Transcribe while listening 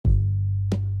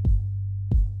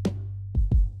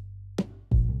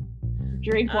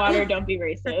Drink water, don't be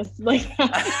racist. Like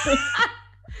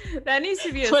that needs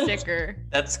to be a sticker.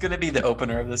 That's gonna be the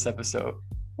opener of this episode.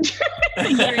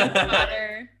 Drink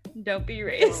water, don't be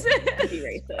racist. Don't be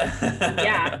racist.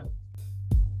 Yeah.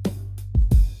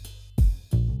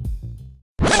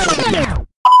 Hi.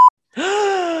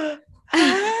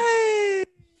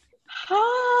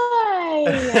 Hi.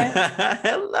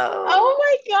 Hello. Oh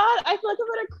my God. I feel like I'm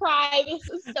gonna cry. This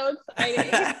is so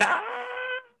exciting.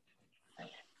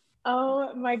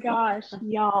 Oh my gosh,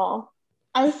 y'all.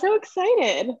 I'm so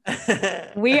excited.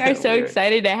 We are so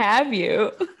excited to have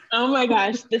you. Oh my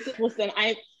gosh. Listen,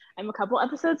 I'm a couple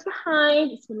episodes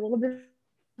behind. It's been a little bit,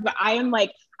 but I am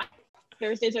like,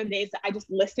 Thursdays are the days that I just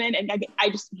listen and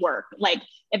I just work. Like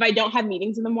if I don't have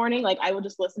meetings in the morning, like I will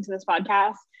just listen to this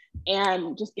podcast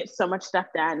and just get so much stuff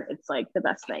done. It's like the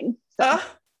best thing. So.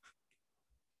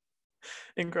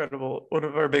 Incredible. One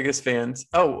of our biggest fans.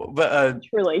 Oh, but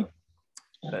truly.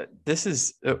 This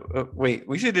is wait,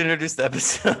 we should introduce the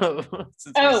episode.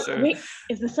 Wait,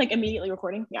 is this like immediately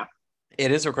recording? Yeah,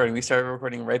 it is recording. We started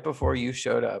recording right before you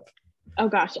showed up. Oh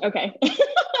gosh, okay.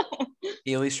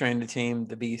 Ely's trying to tame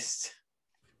the beast.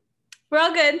 We're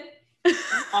all good.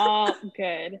 All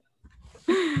good.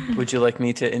 Would you like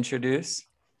me to introduce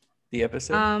the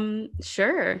episode?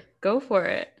 Sure, go for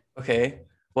it. Okay,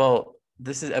 well,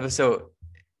 this is episode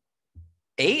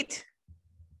 8.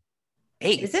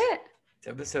 Is it? It's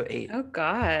episode 8. Oh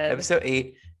God. Episode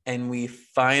 8, and we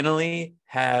finally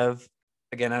have,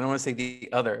 again, I don't want to say the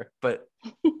other, but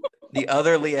the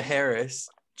other Leah Harris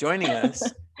joining us.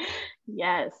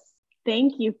 Yes.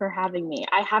 Thank you for having me.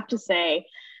 I have to say,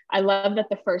 I love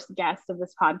that the first guest of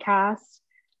this podcast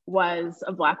was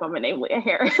a Black woman named Leah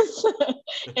Harris.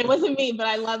 It wasn't me, but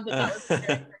I love that was the very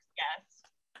first guest.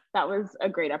 That was a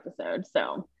great episode.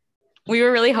 So we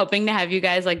were really hoping to have you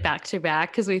guys like back to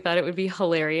back because we thought it would be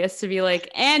hilarious to be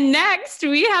like, and next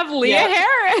we have Leah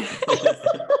Harris.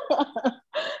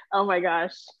 Oh my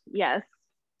gosh. Yes.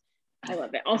 I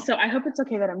love it. Also, I hope it's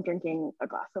okay that I'm drinking a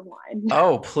glass of wine.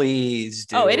 Oh, please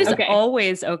do. Oh, it is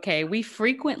always okay. We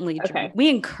frequently drink. We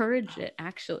encourage it,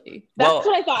 actually. That's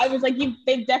what I thought. I was like,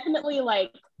 they've definitely like,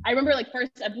 I remember like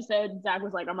first episode, Zach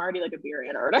was like, I'm already like a beer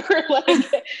in or whatever.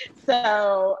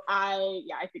 So I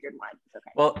figured wine was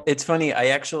okay. Well, it's funny. I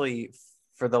actually,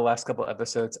 for the last couple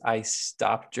episodes, I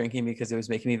stopped drinking because it was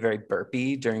making me very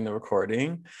burpy during the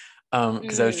recording.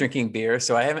 Because I was drinking beer.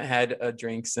 So I haven't had a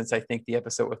drink since I think the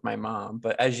episode with my mom.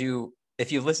 But if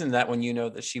you listen to that one, you know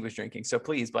that she was drinking. So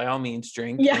please, by all means,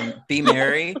 drink and be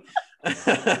merry.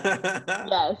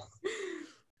 Yes.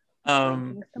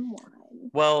 Some wine.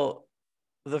 Well,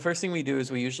 the first thing we do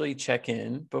is we usually check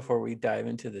in before we dive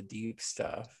into the deep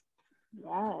stuff.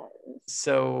 Yes.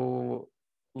 So,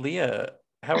 Leah,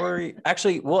 how are you?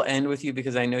 Actually, we'll end with you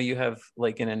because I know you have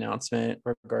like an announcement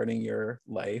regarding your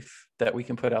life that we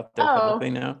can put out there publicly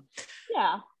now.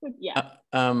 Yeah.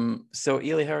 So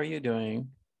Ely, how are you doing?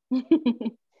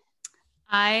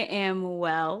 I am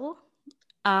well.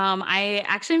 I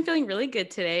actually am feeling really good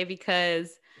today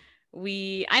because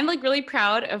I'm like really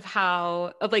proud of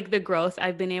like the growth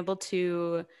I've been able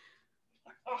to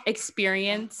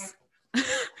experience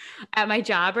at my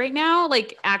job right now,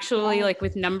 like actually like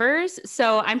with numbers.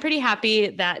 So I'm pretty happy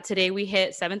that today we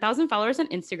hit 7,000 followers on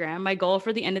Instagram. My goal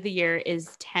for the end of the year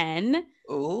is 10.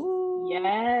 Oh,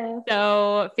 yes.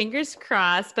 So fingers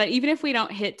crossed. But even if we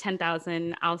don't hit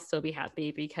 10,000, I'll still be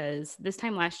happy because this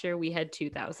time last year we had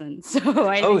 2,000. So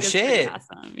I think it's pretty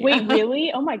awesome. Yeah. Wait,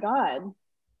 really? Oh my God.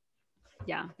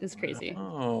 Yeah, it's crazy.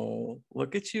 Oh,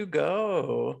 look at you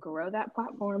go. Grow that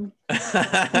platform.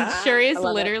 Sure is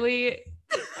literally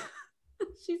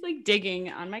she's like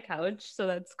digging on my couch, so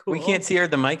that's cool. We can't see her.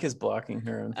 The mic is blocking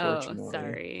her, unfortunately. Oh,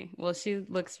 sorry. Well, she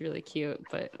looks really cute,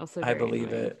 but also I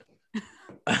believe it.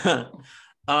 Well,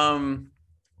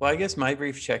 I guess my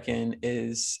brief check-in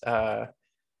is Ely,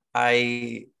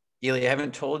 I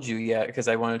haven't told you yet because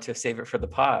I wanted to save it for the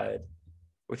pod,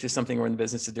 which is something we're in the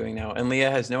business of doing now. And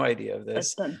Leah has no idea of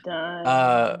this.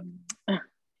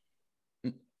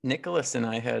 Nicholas and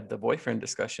I had the boyfriend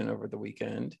discussion over the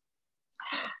weekend,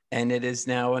 and it is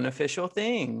now an official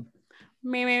thing.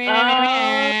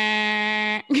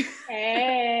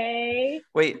 Hey.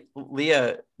 Wait,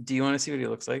 Leah, do you want to see what he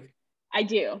looks like? I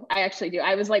do. I actually do.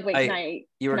 I was like, wait,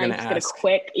 you were going to ask. Get a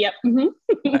quick. Yep.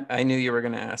 Mm-hmm. I knew you were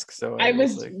going to ask. So it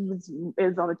was on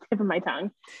the tip of my tongue.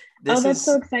 That's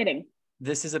so exciting.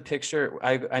 This is a picture.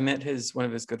 I met one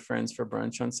of his good friends for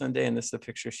brunch on Sunday, and this is a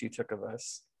picture she took of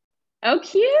us. Oh,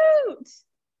 cute.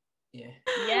 Yeah.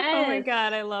 Yes. Oh my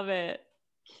God, I love it.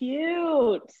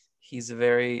 Cute. He's a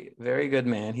very, very good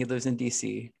man. He lives in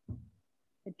DC.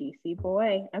 A DC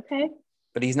boy. Okay.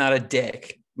 But he's not a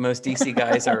dick. most DC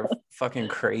guys are fucking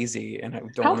crazy, and I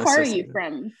don't How want to far are associate you it.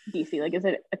 from DC? Like, is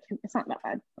it? It's not that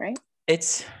bad, right?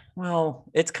 It's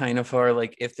it's kind of far.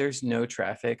 Like if there's no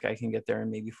traffic, I can get there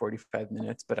in maybe 45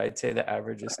 minutes, but I'd say the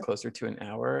average is closer to an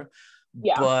hour.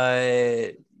 Yeah.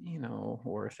 But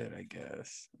worth it, I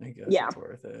guess. Yeah. It's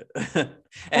worth it. That's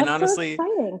And so honestly,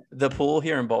 exciting. the pool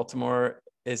here in Baltimore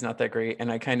is not that great,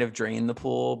 and I kind of drained the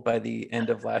pool by the end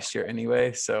of last year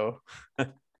anyway. So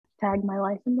Tag my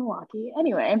life in Milwaukee.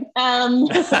 Anyway,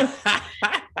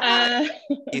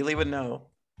 Ely would know.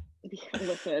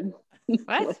 listen.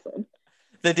 What? Listen.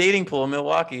 The dating pool in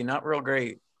Milwaukee, not real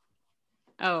great.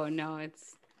 Oh no,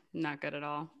 it's not good at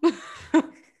all.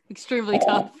 Extremely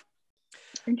tough.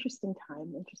 Interesting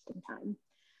time.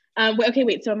 Okay,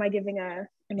 wait. So am I giving a?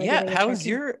 How's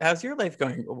your life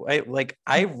going?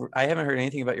 I haven't heard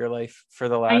anything about your life for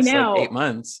the I last know. 8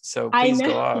 months. So please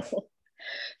go off.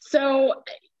 So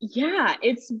yeah,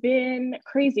 it's been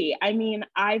crazy. I mean,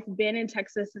 I've been in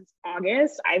Texas since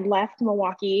August. I left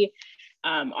Milwaukee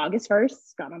August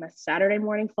 1st, got on a Saturday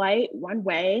morning flight one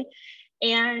way.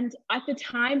 And at the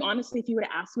time, honestly, if you would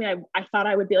have asked me, I thought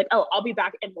I would be like, oh, I'll be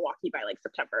back in Milwaukee by like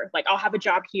September. Like I'll have a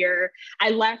job here.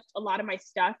 I left a lot of my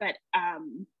stuff at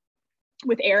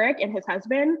with Eric and his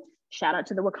husband. Shout out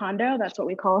to the Wakando. That's what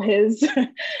we call his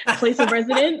place of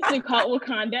residence. We call it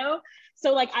Wakando.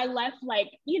 So like I left like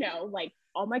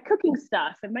all my cooking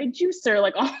stuff and my juicer,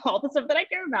 like all the stuff that I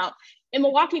care about in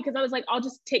Milwaukee, because I was like, I'll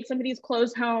just take some of these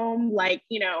clothes home, like,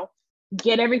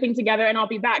 get everything together and I'll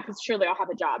be back because surely I'll have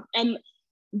a job. And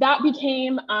that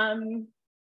became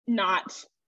not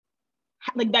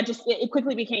like that. Just it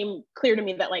quickly became clear to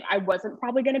me that like I wasn't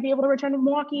probably going to be able to return to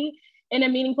Milwaukee in a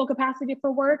meaningful capacity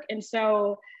for work. And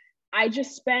so I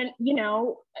just spent,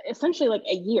 essentially like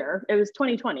a year, it was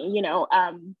 2020,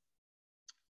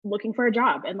 looking for a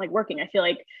job and like working. I feel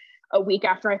like a week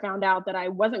after I found out that I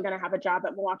wasn't going to have a job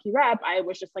at Milwaukee Rep, I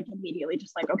was just like immediately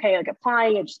just like, okay, like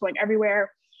applying and just going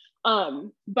everywhere.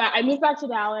 But I moved back to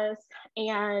Dallas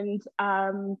and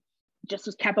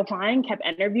just kept applying, kept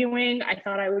interviewing. I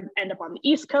thought I would end up on the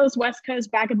East Coast, West Coast,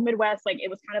 back in the Midwest. Like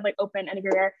it was kind of like open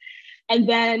everywhere. And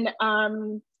then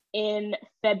in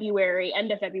February,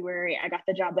 end of February, I got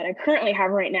the job that I currently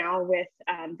have right now with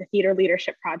the Theater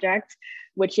Leadership Project,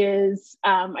 which is,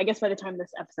 I guess by the time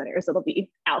this episode airs, it'll be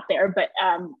out there. But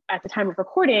at the time of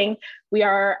recording, we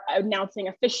are announcing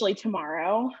officially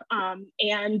tomorrow.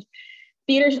 And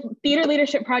Theater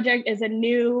Leadership Project is a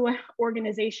new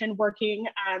organization working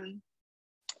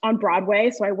on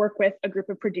Broadway. So I work with a group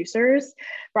of producers,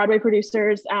 Broadway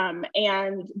producers,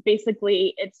 and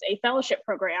basically it's a fellowship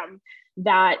program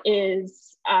that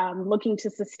is looking to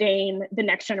sustain the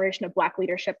next generation of Black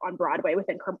leadership on Broadway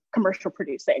within commercial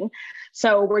producing.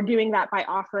 So we're doing that by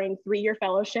offering 3-year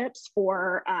fellowships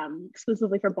for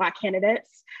exclusively for Black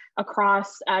candidates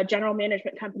across general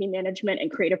management, company management,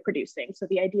 and creative producing. So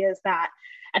the idea is that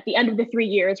at the end of the 3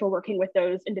 years, we're working with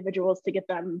those individuals to get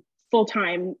them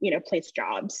full-time, place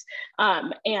jobs.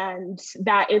 And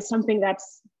that is something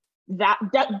that's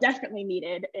definitely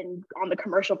needed on the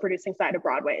commercial producing side of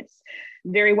Broadway. It's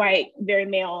very white, very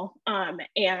male.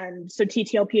 And so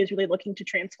TTLP is really looking to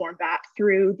transform that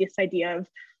through this idea of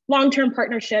long-term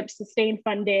partnerships, sustained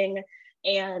funding,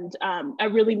 and a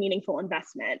really meaningful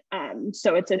investment.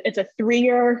 So it's a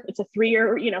 3-year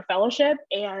fellowship,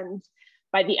 and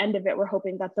by the end of it, we're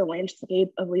hoping that the landscape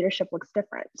of leadership looks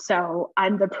different. So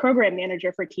I'm the program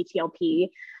manager for TTLP,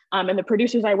 and the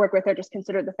producers I work with are just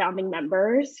considered the founding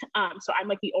members. So I'm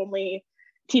like the only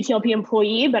TTLP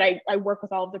employee, but I work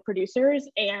with all of the producers,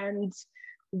 and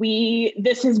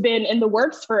this has been in the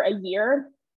works for a year,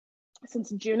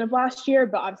 since June of last year,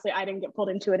 but obviously I didn't get pulled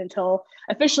into it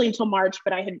officially until March,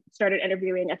 but I had started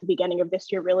interviewing at the beginning of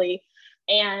this year really.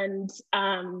 And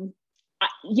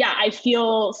I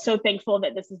feel so thankful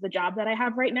that this is the job that I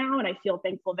have right now. And I feel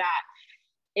thankful that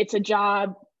it's a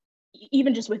job,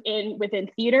 even just within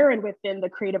theater and within the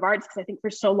creative arts, because I think for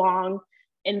so long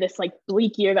in this like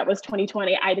bleak year that was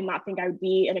 2020, I did not think I would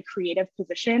be in a creative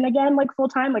position again, like full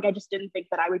time. Like I just didn't think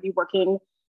that I would be working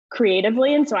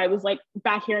creatively. And so I was like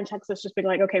back here in Texas, just being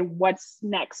like, okay, what's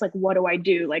next? Like, what do I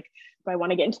do? Like, do I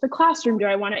want to get into the classroom? Do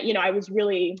I want to, I was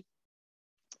really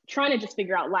trying to just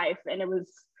figure out life, and it was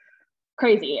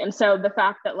crazy. And so the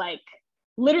fact that like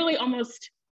literally almost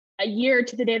a year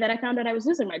to the day that I found out I was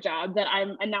losing my job, that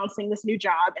I'm announcing this new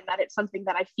job, and that it's something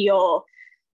that I feel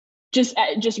just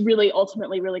really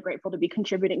ultimately really grateful to be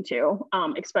contributing to,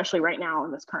 especially right now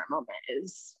in this current moment,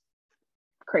 is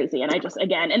crazy. And I just,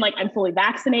 again, and like I'm fully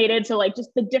vaccinated, so like just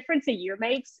the difference a year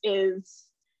makes is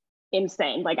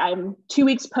insane. Like I'm 2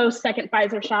 weeks post second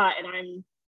Pfizer shot, and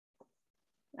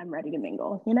I'm ready to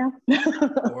mingle, you know?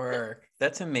 Work.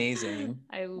 That's amazing.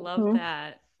 I love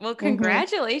that. Well,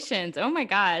 congratulations. Oh my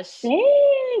gosh.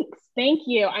 Thanks. Thank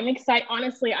you. I'm excited.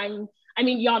 Honestly, I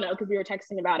mean, y'all know because we were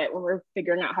texting about it when we are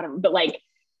figuring out how to, but like,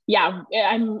 yeah,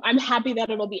 I'm happy that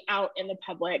it'll be out in the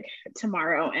public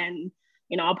tomorrow, and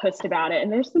you know, I'll post about it.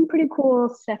 And there's some pretty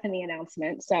cool stuff in the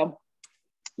announcement. So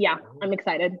yeah, I'm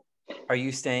excited. Are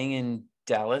you staying in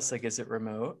Dallas? Like, is it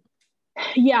remote?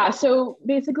 Yeah, so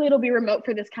basically it'll be remote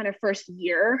for this kind of first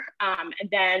year. And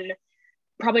then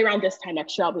probably around this time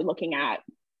next year, I'll be looking at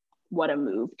what a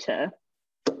move to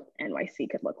NYC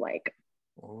could look like.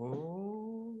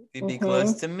 Oh, you'd be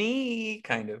close to me,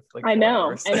 kind of. Like I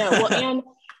know. Well,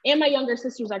 and my younger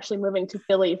sister's actually moving to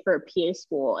Philly for PA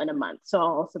school in a month, so I'll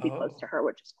also be close to her,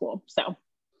 which is cool. So,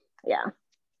 yeah.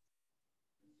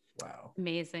 Wow.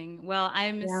 Amazing. Well,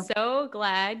 I'm so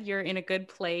glad you're in a good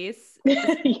place.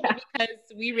 Yeah. Because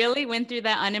we really went through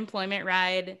that unemployment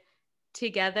ride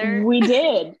together. We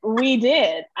did.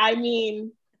 I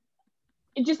mean,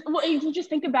 if you just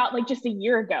think about like just a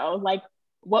year ago, like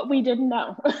what we didn't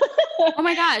know. Oh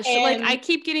my gosh. Like I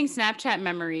keep getting Snapchat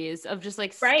memories of just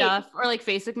like stuff or like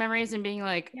Facebook memories and being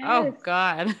like, oh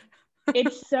God.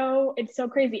 it's so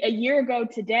crazy. A year ago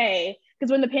today,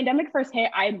 because when the pandemic first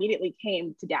hit, I immediately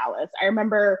came to Dallas. I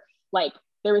remember like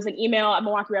there was an email at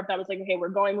Milwaukee Rep that was like, okay, we're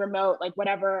going remote, like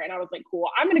whatever. And I was like, cool,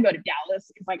 I'm going to go to Dallas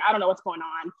because like, I don't know what's going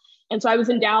on. And so I was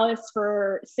in Dallas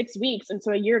for 6 weeks. And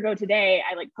so a year ago today,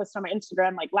 I like posted on my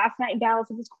Instagram, like last night in Dallas,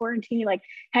 it was quarantine, like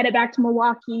headed back to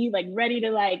Milwaukee, like ready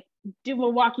to like do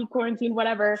Milwaukee quarantine,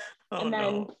 whatever. And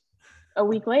then a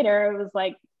week later, it was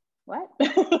like, what?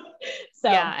 So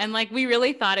yeah. And like, we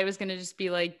really thought it was going to just be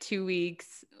like 2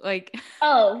 weeks. Like,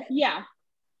 oh yeah.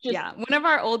 One of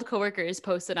our old coworkers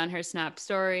posted on her Snap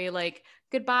story, like,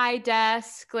 goodbye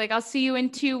desk, like I'll see you in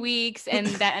 2 weeks. And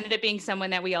that ended up being someone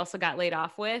that we also got laid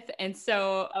off with. And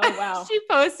so she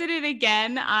posted it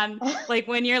again on like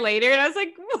 1 year later. And I was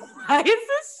like, why is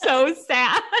this so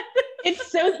sad?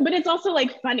 But it's also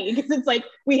like funny because it's like,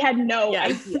 we had no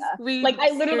idea. Like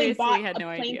I literally bought a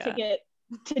plane ticket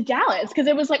to Dallas because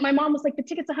it was like, my mom was like, the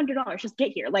ticket's $100, just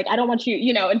get here. Like, I don't want you,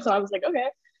 you know? And so I was like, okay.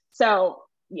 So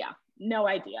yeah, no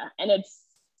idea. And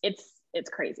it's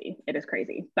crazy. It is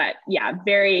crazy. But yeah,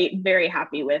 very, very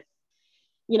happy with,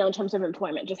 you know, in terms of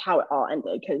employment, just how it all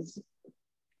ended, because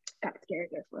got scared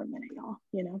there for a minute, y'all,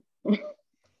 you know.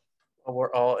 Well,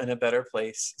 we're all in a better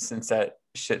place since that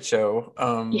shit show.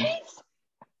 Yes.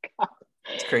 God.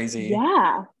 It's crazy.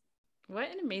 Yeah. What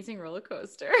an amazing roller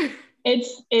coaster.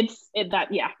 It's been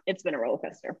a roller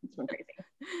coaster. It's been crazy.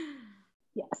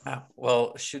 Yes.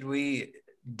 Well, should we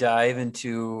dive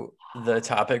into the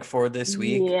topic for this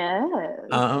week? Yes.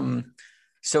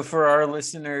 So for our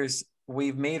listeners,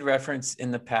 we've made reference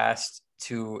in the past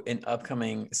to an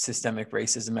upcoming systemic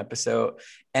racism episode,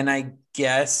 and I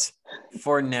guess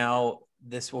for now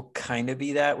this will kind of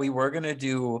be that. We were going to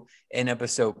do an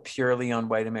episode purely on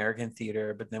white American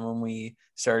theater, but then when we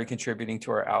started contributing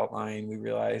to our outline, we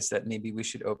realized that maybe we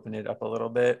should open it up a little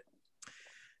bit.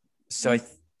 So I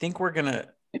think we're going to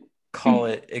call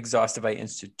it exhausted by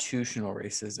institutional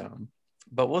racism,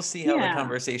 but we'll see how the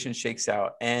conversation shakes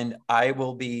out. And I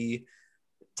will be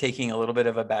taking a little bit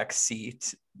of a back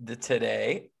seat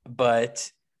today,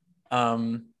 but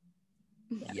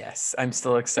yes, I'm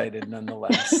still excited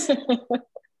nonetheless.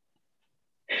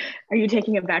 Are you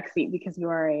taking a back seat because you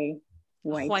are a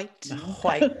white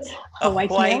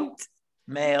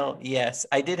male? Yes,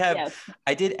 I did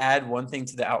add one thing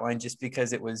to the outline just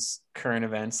because it was current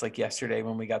events, like yesterday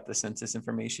when we got the census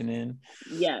information in.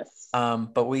 Yes.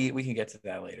 But we can get to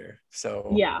that later.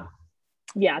 So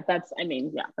that's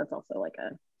also like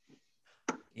a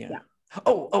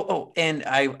Oh, and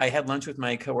I had lunch with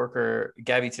my coworker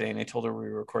Gabby today, and I told her we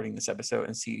were recording this episode,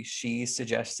 and she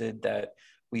suggested that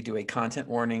we do a content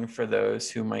warning for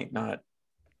those who might not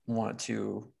want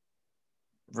to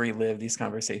relive these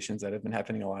conversations that have been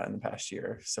happening a lot in the past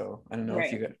year. So I don't know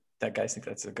if that guys think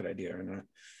that's a good idea or not.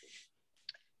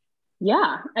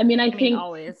 Yeah, I think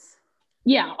always.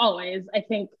 Yeah, always. I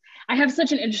think I have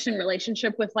such an interesting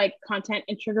relationship with like content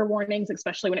and trigger warnings,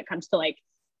 especially when it comes to like,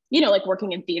 you know, like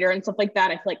working in theater and stuff like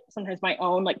that. I feel like sometimes my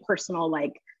own like personal,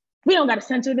 like, we don't got to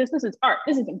censor this. This is art.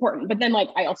 This is important. But then like,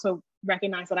 I also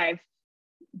recognize that I've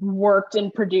worked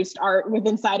and produced art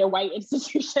inside a white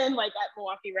institution, like at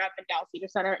Milwaukee Rep and Dallas Theater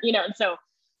Center, you know? And so,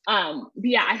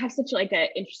 yeah, I have such like an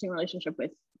interesting relationship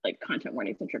with like content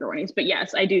warnings and trigger warnings. But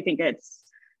yes, I do think it's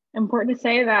important to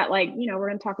say that, like, you know, we're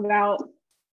going to talk about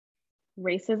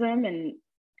racism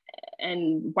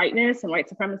and whiteness and white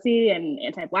supremacy and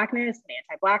anti-Blackness and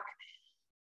anti-Black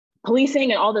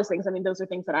policing and all those things. I mean, those are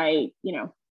things that I, you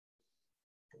know,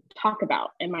 talk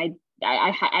about. And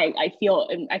I feel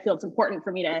it's important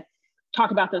for me to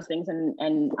talk about those things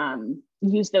and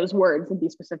use those words and be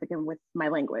specific and with my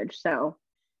language. So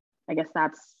I guess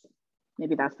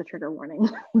maybe that's the trigger warning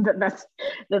that's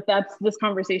this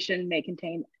conversation may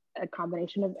contain a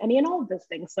combination of any and all of those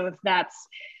things. So if that's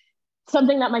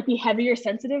something that might be heavy or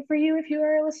sensitive for you, if you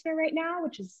are a listener right now,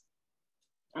 which is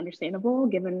understandable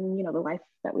given, the life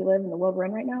that we live in, the world we're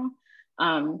in right now,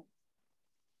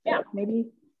 maybe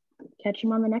catch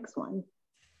him on the next one.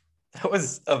 That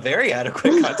was a very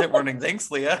adequate content warning.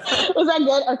 Thanks, Leah. Was that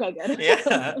good? Okay, good.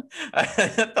 Yeah. I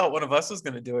thought one of us was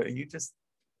going to do it. You just.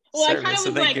 Well, I kind of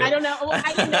was like, I don't know. Well,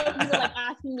 I didn't know if you were like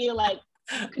asking me to like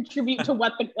contribute to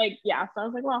what yeah. So I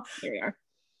was like, well, here we are.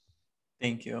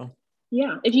 Thank you.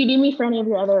 Yeah. If you need me for any of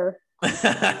your other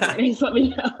things, let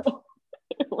me know.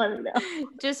 Let me know.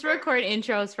 Just record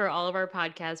intros for all of our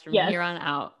podcasts from here on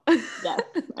out. Yes,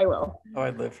 I will. Oh,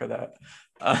 I'd live for that.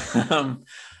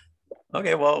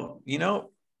 Okay, well,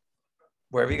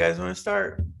 wherever you guys want to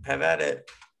start, have at it.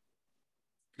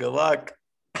 Good luck.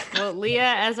 Well,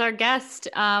 Leah, as our guest,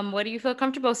 what do you feel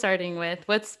comfortable starting with?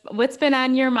 What's been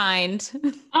on your mind?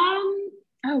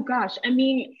 Oh gosh, I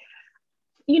mean,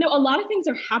 a lot of things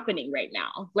are happening right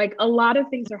now. Like a lot of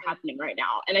things are happening right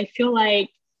now, and I feel like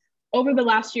over the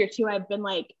last year or two, I've been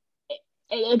like,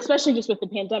 especially just with the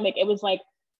pandemic, it was like,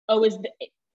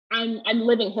 I'm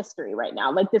living history right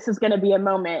now. Like this is going to be a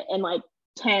moment in like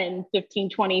 10, 15,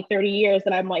 20, 30 years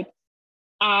that I'm like,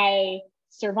 I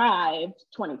survived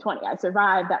 2020. I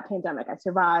survived that pandemic. I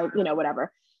survived,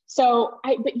 whatever. So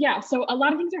a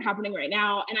lot of things are happening right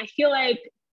now. And I feel like,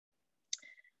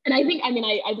 and I think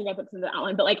I put some of the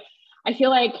outline, but like, I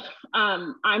feel like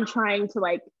I'm trying to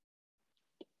like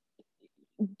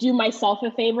do myself a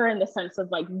favor in the sense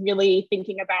of like really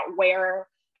thinking about where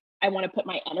I want to put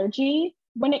my energy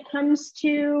when it comes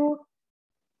to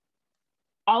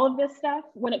all of this stuff,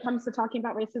 when it comes to talking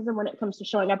about racism, when it comes to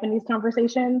showing up in these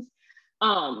conversations.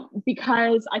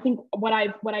 Because I think what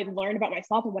I've learned about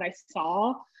myself and what I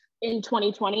saw in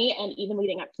 2020 and even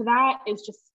leading up to that is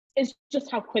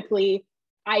just how quickly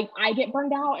I get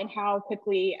burned out and how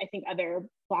quickly I think other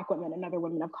Black women and other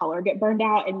women of color get burned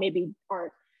out and maybe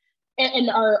aren't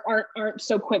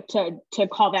so quick to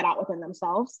call that out within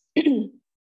themselves.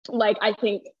 Like I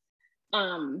think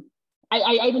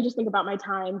I even just think about my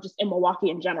time just in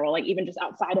Milwaukee in general, like even just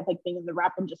outside of like being in the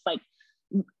rep and just like,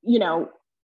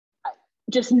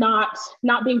 just not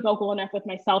being vocal enough with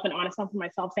myself and honest enough with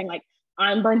myself, saying like,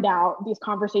 I'm burned out. These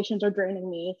conversations are draining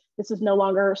me. This is no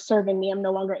longer serving me. I'm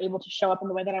no longer able to show up in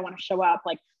the way that I want to show up.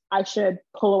 Like I should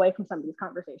pull away from some of these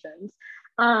conversations.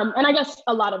 And I guess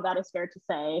a lot of that is fair to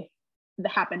say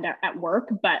that happened at work,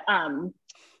 but I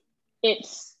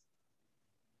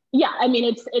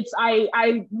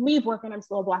leave work and I'm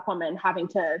still a Black woman having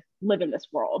to live in this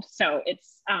world. So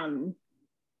it's a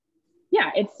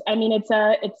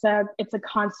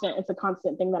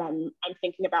constant thing that I'm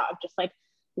thinking about, of just like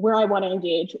where I want to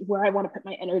engage, where I want to put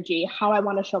my energy, how I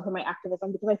want to show up in my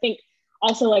activism. Because I think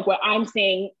also like what I'm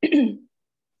seeing,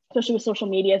 especially with social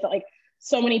media, is that like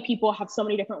so many people have so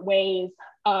many different ways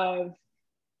of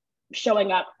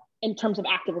showing up in terms of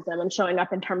activism and showing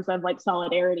up in terms of like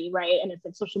solidarity, right? And it's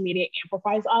like social media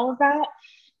amplifies all of that.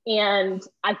 And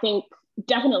I think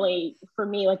definitely for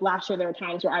me, like last year, there were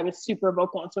times where I was super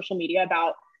vocal on social media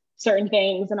about certain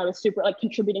things, and I was super like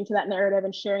contributing to that narrative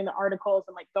and sharing the articles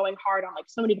and like going hard on like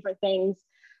so many different things.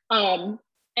 And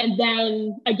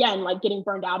then again, like getting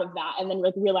burned out of that, and then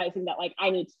like realizing that like I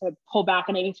need to pull back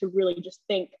and I need to really just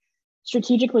think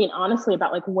strategically and honestly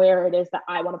about like where it is that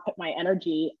I want to put my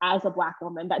energy as a Black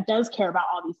woman that does care about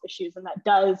all these issues and that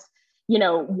does,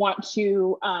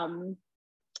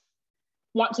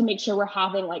 want to make sure we're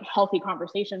having like healthy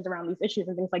conversations around these issues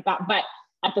and things like that. But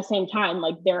at the same time,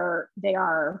 like they're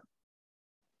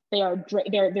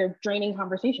draining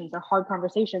conversations. They're hard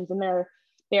conversations, and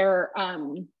they're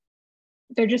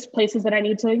just places that I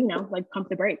need to, like pump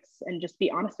the brakes and just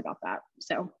be honest about that.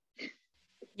 So.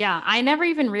 Yeah, I never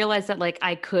even realized that like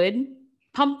I could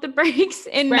pump the brakes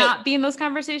and not be in those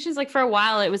conversations. Like for a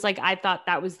while, it was like I thought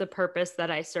that was the purpose that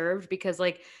I served, because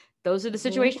like those are the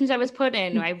situations I was put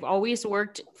in. I've always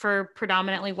worked for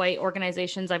predominantly white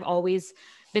organizations. I've always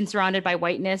been surrounded by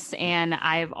whiteness, and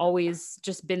I've always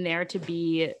just been there to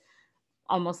be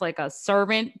almost like a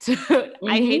servant. I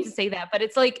hate to say that, but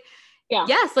it's like,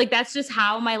 yes, like that's just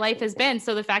how my life has been.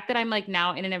 So the fact that I'm like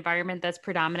now in an environment that's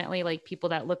predominantly like people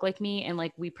that look like me, and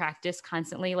like we practice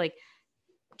constantly, like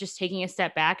just taking a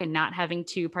step back and not having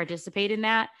to participate in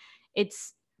that,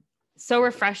 it's so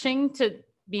refreshing to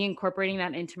be incorporating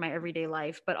that into my everyday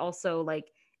life, but also like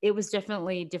it was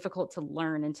definitely difficult to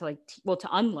learn and to like, to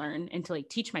unlearn and to like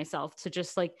teach myself to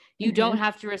just like, you don't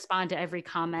have to respond to every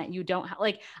comment. You don't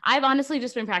like, I've honestly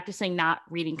just been practicing not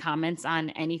reading comments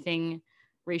on anything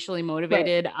racially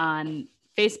motivated on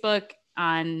Facebook,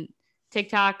 on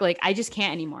TikTok. Like, I just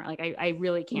can't anymore. Like, I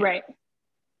really can't. Right.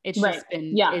 It's just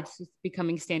been, it's just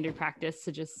becoming standard practice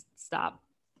to just stop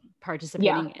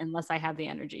participating unless I have the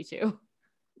energy to.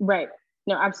 Right.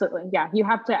 No, absolutely. Yeah. You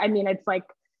have to, I mean, it's like,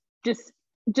 just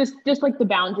like the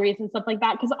boundaries and stuff like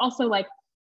that. Cause also like,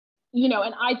 you know,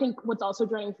 and I think what's also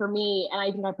draining for me, and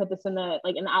I think I put this in the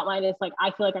outline, is like,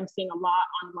 I feel like I'm seeing a lot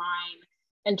online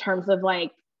in terms of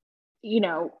like, you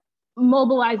know,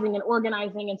 mobilizing and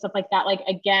organizing and stuff like that. Like,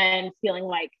 again, feeling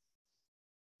like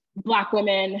Black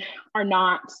women are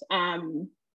not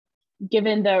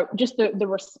given the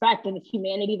respect and the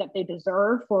humanity that they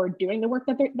deserve for doing the work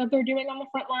that they're doing on the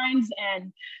front lines,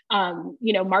 and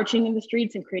you know, marching in the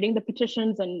streets and creating the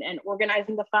petitions and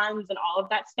organizing the funds and all of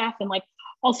that stuff. And like,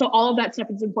 also all of that stuff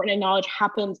is important to acknowledge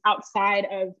happens outside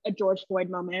of a George Floyd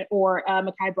moment or a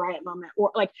Ma'Khia Bryant moment,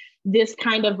 or like this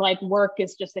kind of like work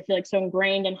is just, I feel like, so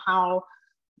ingrained in how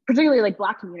particularly like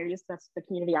Black communities, that's the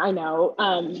community I know,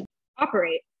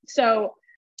 operate. So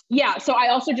yeah, so I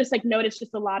also just like noticed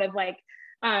just a lot of like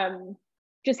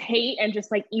just hate and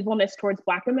just like evilness towards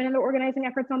Black women in the organizing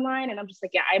efforts online. And I'm just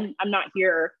like, yeah, I'm not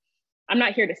here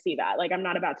to see that. Like, I'm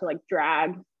not about to like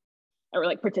drag or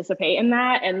like participate in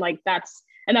that. And like that's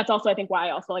also, I think, why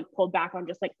I also like pulled back on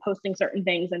just like posting certain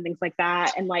things and things like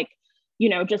that. And like, you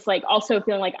know, just like also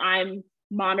feeling like I'm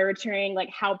monitoring like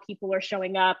how people are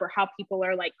showing up or how people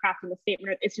are like crafting a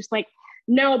statement. It's just like,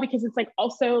 no, because it's like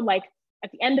also like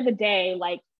at the end of the day,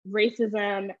 like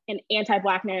racism and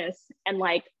anti-Blackness and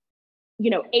like, you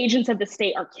know, agents of the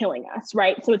state are killing us,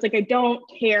 right? So it's like, I don't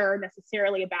care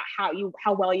necessarily about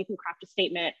how well you can craft a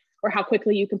statement or how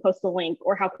quickly you can post a link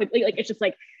or how quickly, like, it's just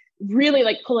like really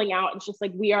like pulling out. It's just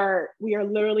like, we are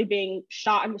literally being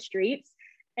shot in the streets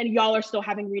and y'all are still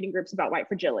having reading groups about white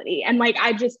fragility. And like,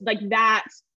 I just like that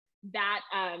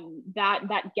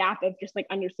gap of just like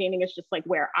understanding is just like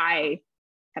where I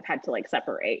have had to like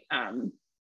separate,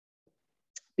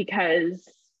 because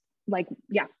like,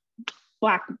 yeah,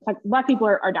 Black people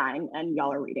are dying and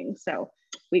y'all are reading. So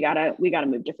we gotta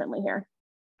move differently here.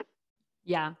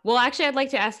 Yeah. Well, actually, I'd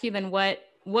like to ask you then, what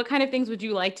kind of things would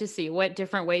you like to see? What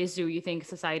different ways do you think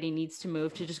society needs to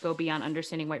move to just go beyond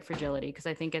understanding white fragility? Because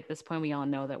I think at this point, we all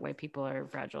know that white people are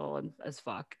fragile as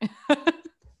fuck.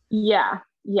 Yeah.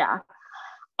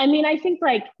 I mean, I think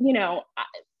like, you know,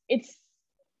 it's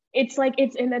like,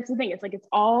 and that's the thing, it's like, it's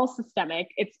all systemic.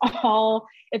 It's all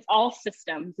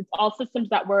systems. It's all systems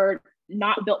that were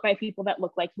not built by people that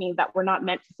look like me, that were not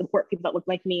meant to support people that look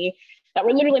like me, that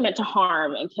were literally meant to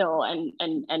harm and kill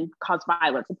and cause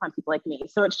violence upon people like me.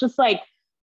 So it's just like,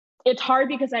 it's hard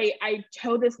because I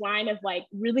toe this line of like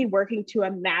really working to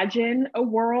imagine a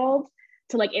world,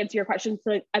 to like answer your question,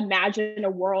 to imagine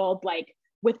a world like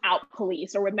without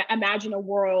police, or imagine a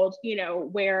world, you know,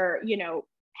 where, you know,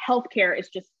 healthcare is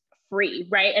just free,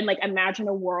 right? And like imagine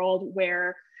a world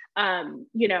where,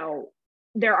 you know,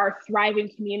 there are thriving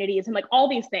communities and like all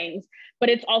these things. But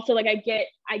it's also like, I get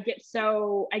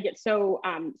so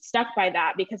stuck by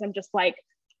that, because I'm just like,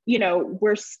 you know,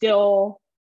 we're still,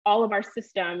 all of our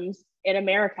systems in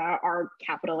America are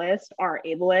capitalist, are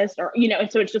ableist, or, you know, and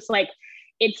so it's just like,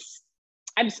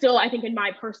 I'm still, I think in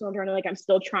my personal journey, like I'm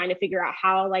still trying to figure out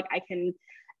how like I can,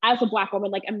 as a Black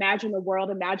woman, like imagine a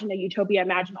world, imagine a utopia,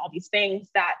 imagine all these things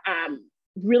that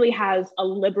really has a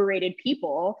liberated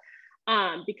people.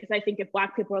 Because I think if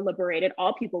Black people are liberated,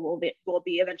 all people will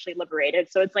be eventually liberated.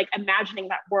 So it's like imagining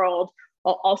that world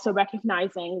while also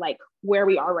recognizing like where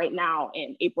we are right now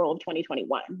in April of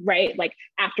 2021, right? Like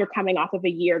after coming off of a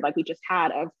year like we just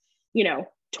had of, you know,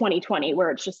 2020,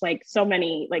 where it's just like so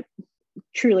many like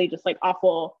truly just like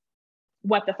awful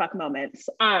what the fuck moments.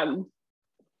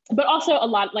 But also a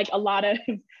lot of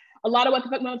what the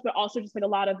fuck moments, but also just like a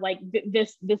lot of like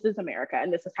this is America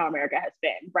and this is how America has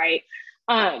been, right?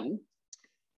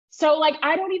 So like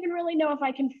I don't even really know if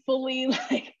I can fully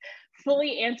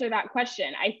answer that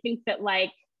question. I think that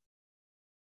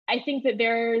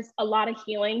there's a lot of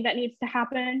healing that needs to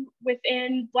happen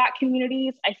within Black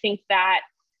communities. I think that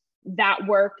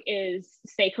work is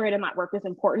sacred and that work is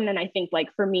important. And I think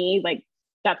like for me, like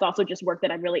that's also just work that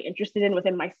I'm really interested in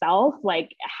within myself,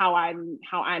 like how I'm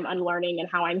unlearning and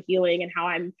how I'm healing and how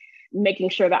I'm making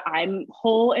sure that I'm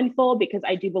whole and full, because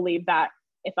I do believe that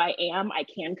if I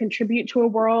can contribute to a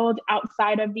world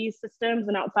outside of these systems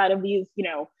and outside of these, you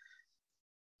know,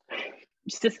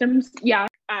 systems. Yeah.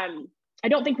 I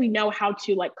don't think we know how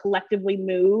to like collectively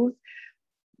move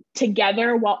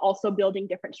together while also building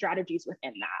different strategies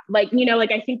within that. Like, you know,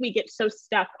 like I think we get so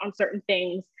stuck on certain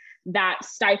things that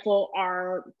stifle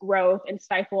our growth and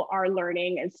stifle our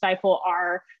learning and stifle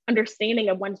our understanding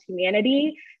of one's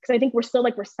humanity. Because I think we're still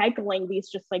like recycling these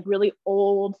just like really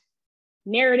old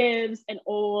narratives and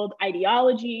old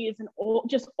ideologies and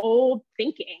old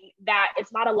thinking that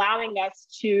it's not allowing us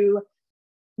to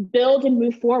build and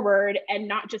move forward and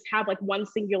not just have like one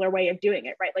singular way of doing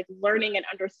it, right? Like learning and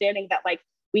understanding that like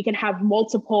we can have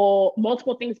multiple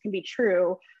things can be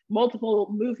true, multiple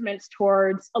movements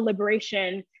towards a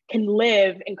liberation can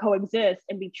live and coexist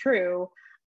and be true.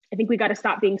 I think we got to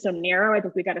stop being so narrow. I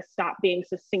think we got to stop being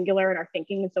so singular in our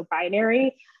thinking and so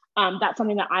binary. That's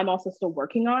something that I'm also still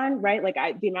working on, right? Like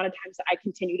the amount of times that I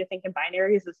continue to think in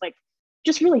binaries is like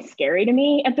just really scary to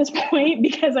me at this point,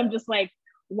 because I'm just like,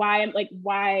 why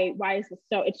is this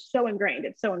so, it's so ingrained.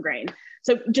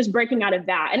 So just breaking out of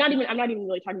that, and I'm not even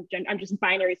really talking I'm just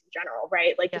binaries in general,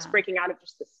 right? Like just breaking out of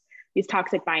just these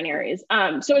toxic binaries.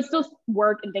 So it's still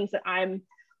work and things that I'm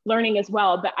learning as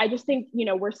well. But I just think, you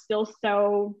know, we're still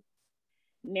so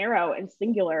narrow and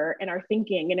singular in our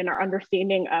thinking and in our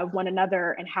understanding of one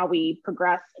another and how we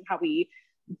progress and how we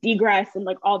degress and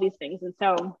like all these things. And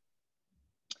so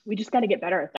we just got to get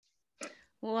better at that.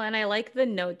 Well, and I like the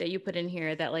note that you put in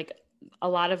here that like a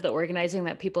lot of the organizing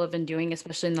that people have been doing,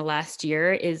 especially in the last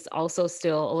year, is also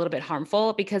still a little bit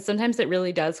harmful, because sometimes it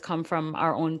really does come from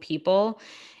our own people.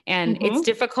 And it's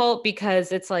difficult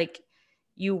because it's like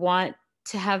you want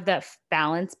to have that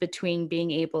balance between being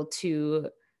able to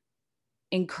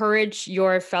encourage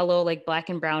your fellow like Black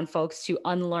and brown folks to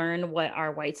unlearn what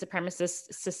our white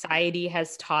supremacist society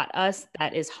has taught us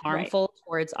that is harmful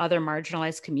towards other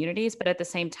marginalized communities. But at the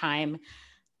same time,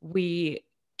 we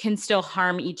can still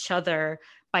harm each other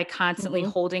by constantly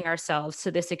holding ourselves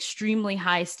to this extremely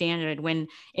high standard, when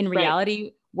in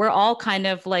reality, we're all kind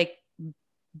of like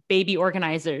baby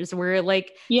organizers. We're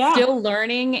like still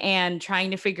learning and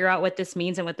trying to figure out what this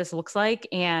means and what this looks like.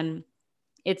 And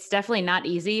it's definitely not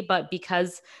easy, but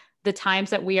because the times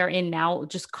that we are in now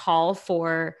just call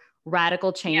for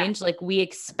radical change, like we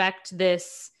expect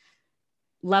this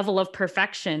level of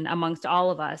perfection amongst all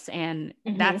of us, and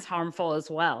that's harmful as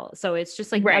well. So it's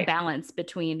just like a balance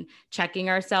between checking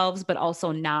ourselves but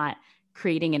also not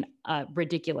creating a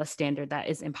ridiculous standard that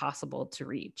is impossible to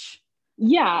reach.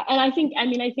 Yeah. And I think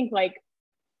like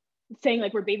saying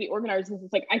like we're baby organizers is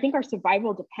like, I think our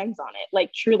survival depends on it,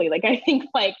 like truly. Like I think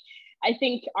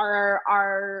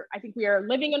we are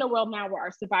living in a world now where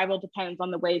our survival depends on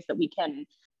the ways that we can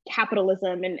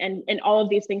capitalism and all of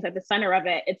these things at the center of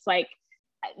it. It's like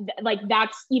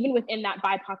that's even within that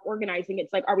BIPOC organizing.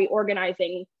 It's like, are we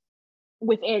organizing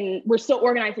we're still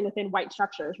organizing within white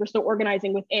structures. We're still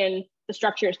organizing within the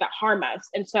structures that harm us.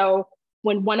 And so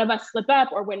when one of us slip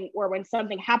up or when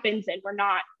something happens and we're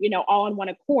not, you know, all on one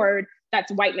accord,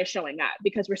 that's whiteness showing up,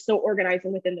 because we're still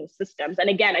organizing within those systems. And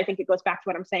again, I think it goes back to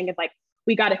what I'm saying is like,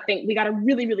 we got to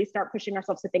really, really start pushing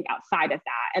ourselves to think outside of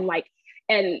that, and like,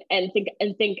 and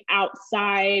think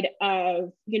outside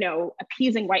of, you know,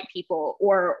 appeasing white people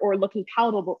or looking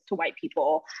palatable to white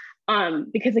people.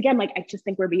 Because again, like, I just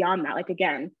think we're beyond that. Like,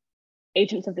 again,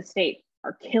 agents of the state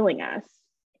are killing us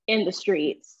in the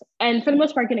streets, and for the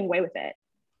most part getting away with it.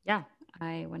 Yeah,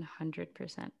 I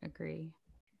 100% agree.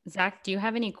 Zach, do you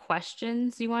have any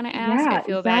questions you want to ask? I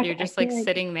feel bad. You're just like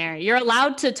sitting there. You're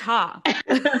allowed to talk.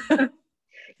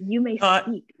 You may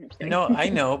speak. No, I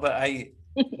know, but I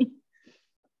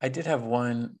did have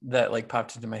one that like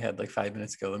popped into my head like 5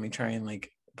 minutes ago. Let me try and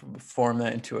like form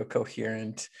that into a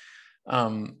coherent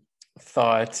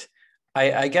thought.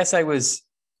 I guess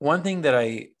one thing that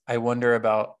I wonder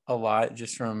about a lot,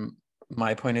 just from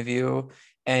my point of view,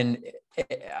 and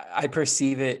I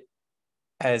perceive it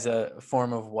as a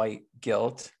form of white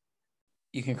guilt.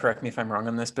 You can correct me if I'm wrong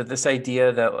on this, but this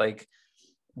idea that like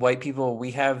white people,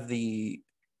 we have the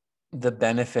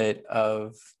benefit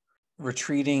of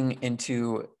retreating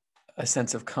into a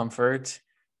sense of comfort,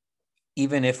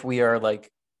 even if we are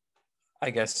like, I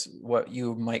guess what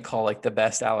you might call like the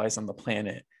best allies on the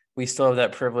planet. We still have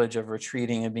that privilege of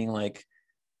retreating and being like,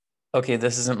 okay,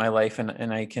 this isn't my life,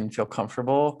 and I can feel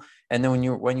comfortable. And then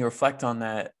when you reflect on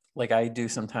that, like I do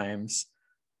sometimes,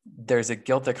 there's a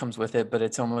guilt that comes with it, but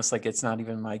it's almost like it's not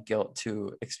even my guilt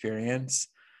to experience.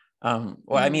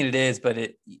 I mean, it is, but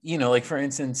it, you know, like for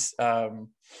instance, I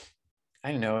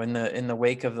don't know, in the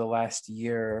wake of the last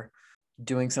year,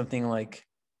 doing something like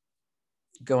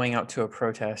going out to a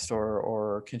protest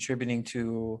or contributing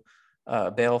to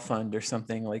a bail fund or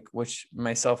something, like, which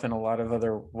myself and a lot of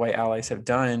other white allies have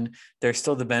done, there's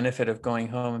still the benefit of going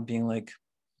home and being like,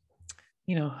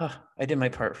 I did my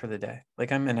part for the day.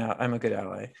 Like I'm a good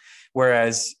ally.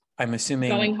 Whereas I'm assuming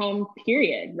going home,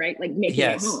 period, right? Like making it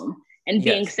yes, home and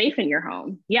being safe in your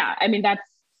home. Yeah. I mean,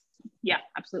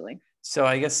 absolutely. So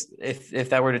I guess if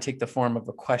that were to take the form of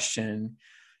a question,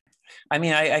 I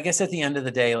mean, I guess at the end of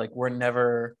the day, like we're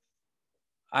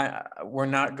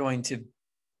not going to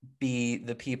be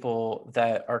the people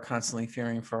that are constantly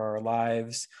fearing for our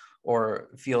lives or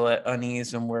feel at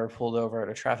unease when we're pulled over at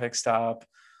a traffic stop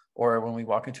or when we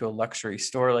walk into a luxury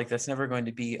store. Like that's never going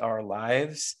to be our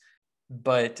lives.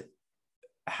 But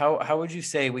how would you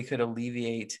say we could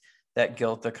alleviate that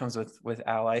guilt that comes with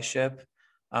allyship,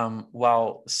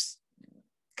 while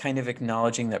kind of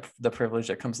acknowledging that the privilege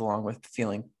that comes along with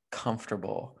feeling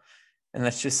comfortable? And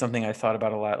that's just something I thought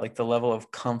about a lot, like the level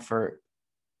of comfort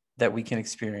that we can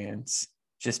experience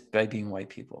just by being white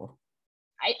people.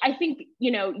 I think,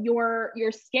 your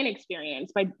skin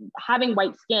experience, by having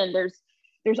white skin,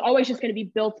 there's always just going to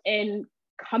be built in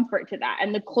comfort to that.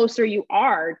 And the closer you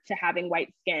are to having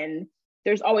white skin,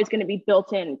 there's always going to be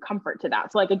built in comfort to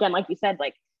that. So like, again, like you said,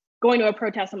 like going to a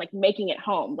protest and like making it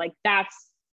home, like that's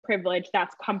privilege,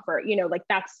 that's comfort, like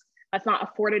that's not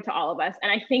afforded to all of us.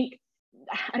 And I think,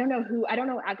 I don't know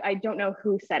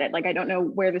who said it. Like, I don't know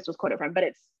where this was quoted from, but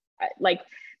it's like,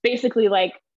 basically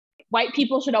like white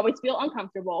people should always feel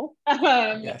uncomfortable.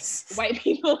 Yes. White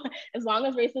people, as long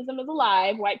as racism is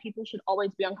alive, white people should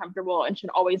always be uncomfortable and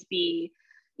should always be,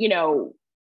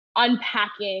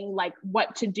 unpacking like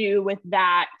what to do with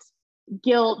that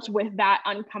guilt, with that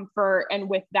uncomfort, and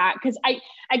with that, because I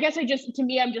guess I'm just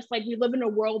like, we live in a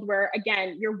world where,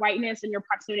 again, your whiteness and your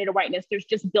proximity to whiteness, there's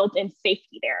just built-in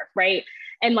safety there, right?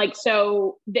 And like,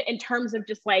 so in terms of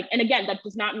just like, and again, that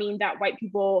does not mean that white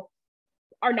people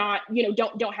are not,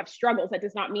 don't have struggles. That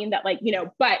does not mean that like,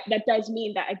 but that does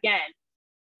mean that, again,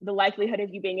 the likelihood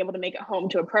of you being able to make it home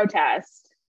to a protest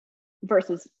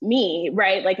versus me,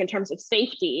 right? Like in terms of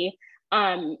safety,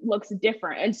 looks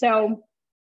different. And so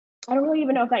I don't really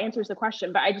even know if that answers the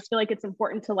question, but I just feel like it's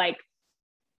important to like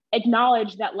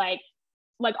acknowledge that our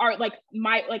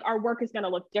work is going to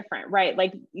look different, right?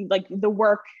 Like the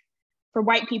work for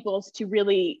white people is to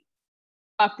really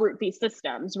uproot these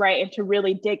systems, right? And to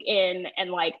really dig in and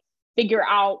like figure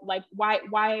out like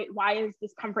why is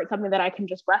this comfort something that I can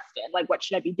just rest in? Like, what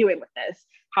should I be doing with this?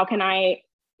 How can I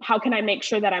make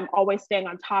sure that I'm always staying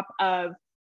on top of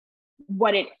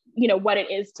what it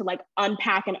is to like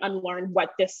unpack and unlearn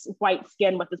what this white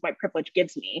skin, what this white privilege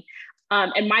gives me.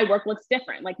 And my work looks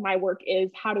different. Like my work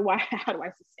is how do I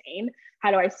sustain?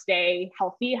 How do I stay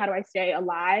healthy? How do I stay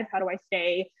alive? How do I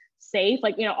stay safe?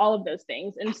 Like, all of those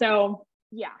things. And so,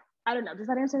 yeah, I don't know. Does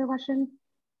that answer the question?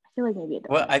 I feel like maybe it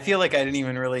doesn't. Well, I feel like I didn't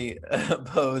even really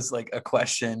pose like a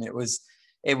question. It was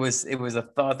a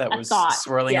thought that was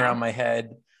swirling around my head.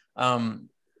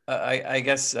 I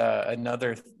guess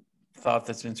another thought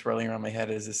that's been swirling around my head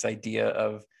is this idea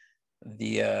of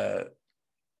the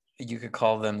you could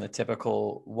call them the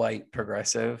typical white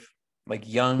progressive, like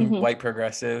young white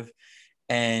progressive.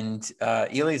 And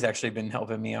Ely's actually been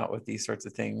helping me out with these sorts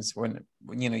of things. When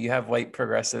you have white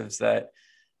progressives that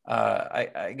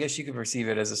I guess you could perceive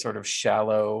it as a sort of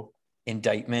shallow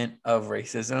indictment of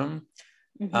racism.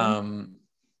 And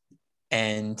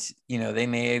they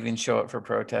may even show up for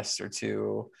protests or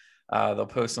two. They'll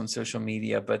post on social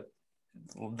media, but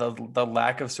the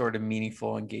lack of sort of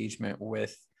meaningful engagement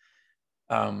with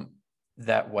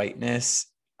that whiteness,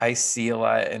 I see a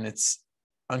lot, and it's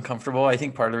uncomfortable. I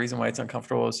think part of the reason why it's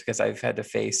uncomfortable is because I've had to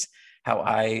face how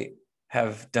I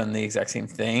have done the exact same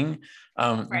thing.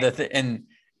 Right. And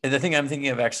the thing I'm thinking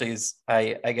of actually is,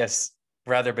 I guess,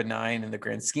 rather benign in the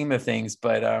grand scheme of things,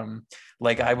 but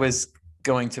like I was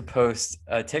going to post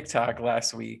a TikTok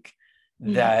last week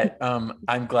that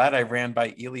I'm glad I ran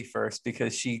by Ely first,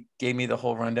 because she gave me the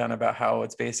whole rundown about how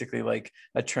it's basically like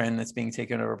a trend that's being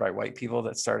taken over by white people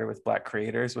that started with Black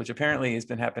creators, which apparently has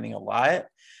been happening a lot.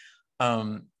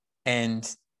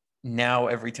 And now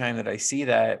every time that I see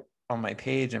that on my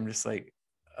page, I'm just like,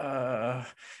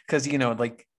 because,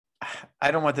 like, I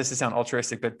don't want this to sound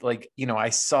altruistic, but like, I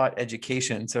sought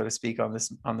education, so to speak, on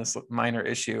this minor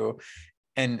issue.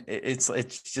 And it's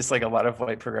just like a lot of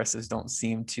white progressives don't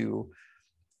seem to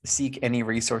seek any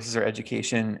resources or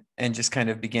education and just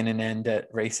kind of begin and end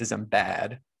at racism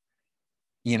bad,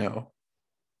 Yes.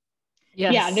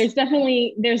 Yeah, there's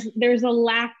definitely there's a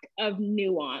lack of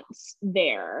nuance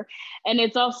there. And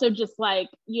it's also just like,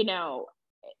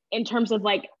 in terms of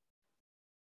like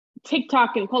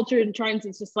TikTok and culture and trends,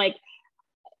 it's just like,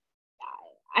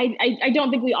 I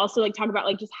don't think we also like talk about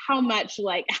like just how much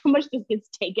this gets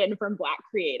taken from Black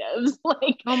creatives.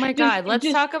 Like, oh my God, let's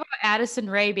talk about Addison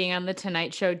Rae being on the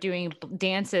Tonight Show doing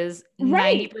dances,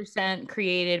 right. 90%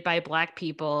 created by Black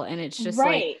people. And it's just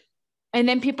right. like, and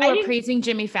then people are praising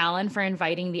Jimmy Fallon for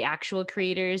inviting the actual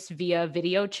creators via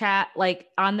video chat, like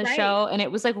on the show. And it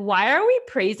was like, why are we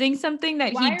praising something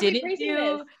that he didn't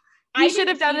do? This? He should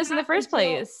have done this in the first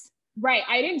place. Right.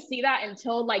 I didn't see that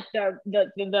until like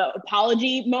the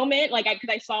apology moment. Like, because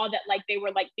I saw that like they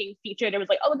were like being featured. It was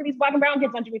like, oh, look at these Black and brown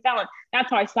kids on Jimmy Fallon. That's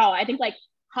how I saw it. I think like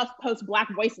HuffPost Black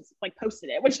Voices like posted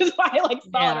it, which is why I like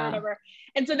saw it or whatever.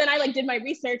 And so then I like did my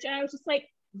research and I was just like,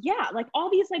 yeah, like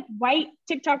all these like white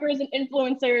TikTokers and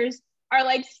influencers are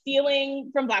like stealing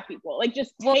from Black people, like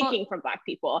just taking from Black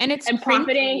people and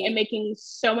profiting and making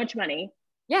so much money.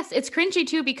 Yes, it's cringy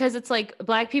too, because it's like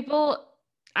Black people,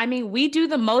 I mean, we do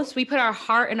the most. We put our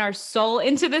heart and our soul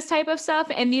into this type of stuff.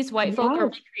 And these white folk are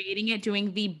recreating it,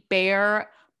 doing the bare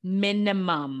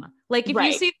minimum. Like if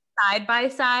you see side by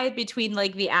side between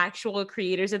like the actual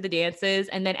creators of the dances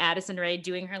and then Addison Rae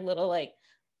doing her little like,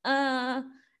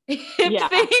 hip thing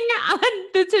on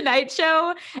the Tonight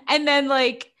Show. And then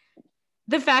like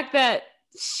the fact that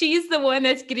she's the one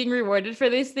that's getting rewarded for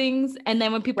these things. And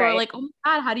then when people are like, oh my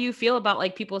God, how do you feel about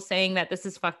like people saying that this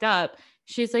is fucked up?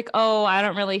 She's like, oh, I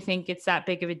don't really think it's that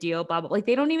big of a deal, blah, blah. Like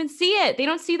they don't even see it. They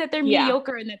don't see that they're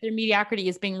mediocre and that their mediocrity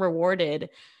is being rewarded.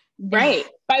 Right.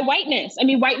 By whiteness. I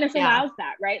mean, whiteness allows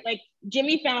that, right? Like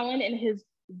Jimmy Fallon and his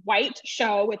white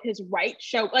show with his right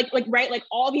show, like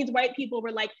all these white people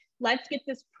were like, let's get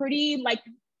this pretty, like,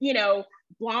 you know,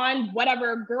 blonde,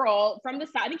 whatever girl from the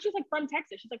South. I think she's like from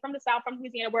Texas. She's like from the South, from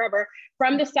Louisiana, wherever,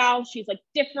 from the South. She's like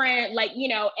different, like, you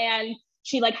know, and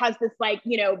she like has this like,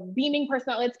 you know, beaming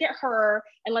person. Let's get her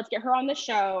and let's get her on the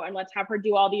show and let's have her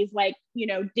do all these like, you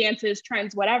know, dances,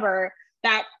 trends, whatever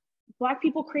that Black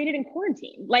people created in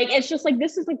quarantine. Like, it's just like,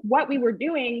 this is like what we were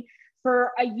doing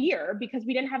for a year because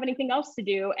we didn't have anything else to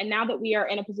do. And now that we are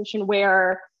in a position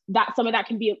where that some of that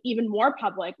can be even more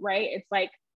public, right? It's like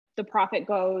the profit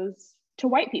goes to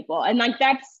white people. And like,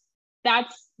 that's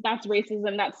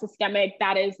racism, that's systemic.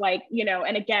 That is like, you know,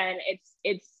 and again,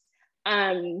 it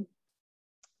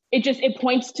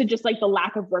points to just like the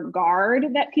lack of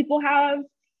regard that people have,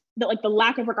 the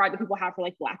lack of regard that people have for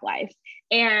like Black life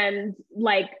and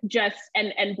like just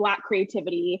and Black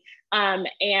creativity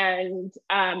and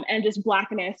just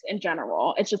Blackness in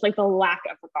general. It's just like the lack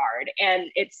of regard, and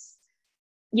it's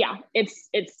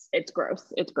gross.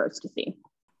 It's gross to see.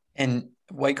 And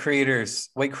white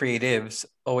creatives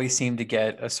always seem to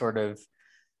get a sort of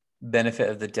benefit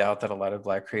of the doubt that a lot of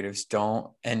Black creatives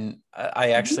don't. And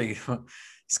I actually,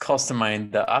 this calls to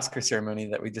mind the Oscar ceremony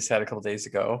that we just had a couple days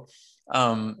ago.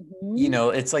 You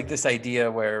know, it's like this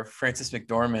idea where Frances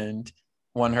McDormand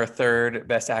won her third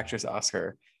Best Actress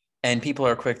Oscar, and people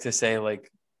are quick to say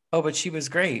like, oh, but she was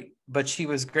great.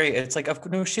 It's like,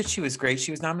 no shit, she was great.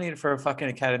 She was nominated for a fucking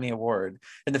Academy Award.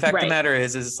 And the fact of the matter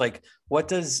is like, what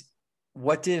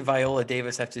did Viola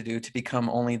Davis have to do to become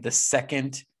only the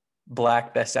second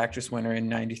Black Best Actress winner in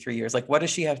 93 years? Like, what does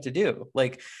she have to do?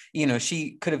 Like, you know,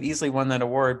 she could have easily won that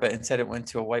award, but instead it went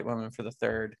to a white woman for the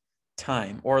third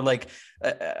time. Or like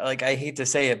I hate to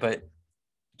say it, but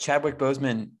Chadwick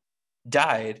Boseman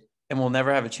died and will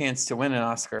never have a chance to win an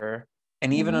Oscar.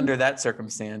 And even under that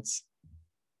circumstance,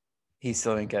 he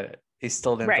still didn't get it. He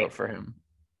still didn't vote for him.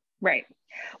 Right.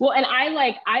 Well, and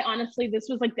I honestly, this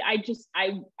was like,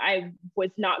 I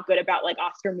was not good about like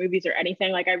Oscar movies or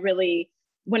anything. Like I really,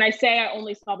 when I say I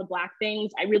only saw the Black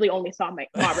things, I really only saw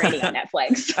Ma Rainey on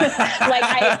Netflix. Like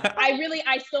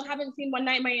I still haven't seen One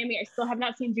Night in Miami. I still have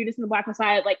not seen Judas and the Black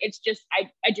Messiah. Like it's just,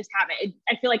 I just haven't.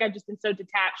 I feel like I've just been so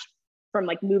detached from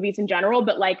like movies in general,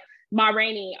 but like Ma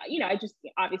Rainey, you know, I just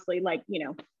obviously like, you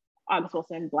know, August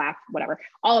Wilson, Black, whatever,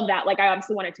 all of that. Like I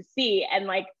obviously wanted to see, and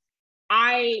like,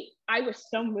 I was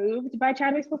so moved by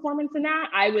Chadwick's performance in that.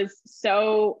 I was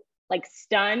so like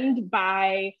stunned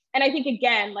by, and I think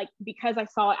again, like because I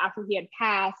saw it after he had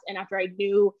passed and after I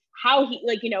knew how he,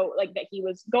 like, you know, like that he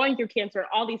was going through cancer and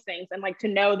all these things, and like to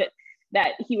know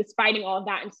that he was fighting all of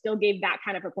that and still gave that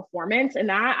kind of a performance, and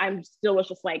that I'm still was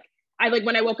just like, I like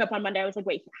when I woke up on Monday, I was like,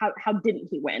 wait, how didn't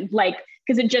he win? Like,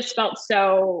 because it just felt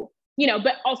so, you know,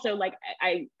 but also like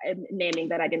I am naming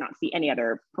that I did not see any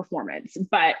other performance,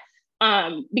 but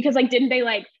because like, didn't they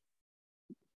like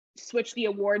switch the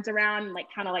awards around and like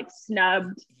kind of like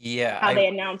snubbed how they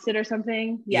announced it or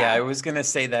something? Yeah, I was gonna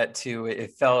say that too.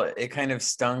 It kind of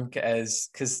stunk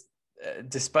because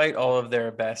despite all of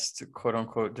their best quote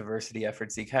unquote diversity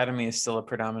efforts, the Academy is still a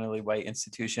predominantly white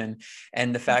institution,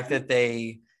 and the fact that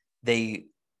they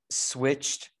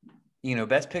switched you know,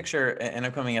 Best Picture, and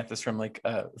I'm coming at this from like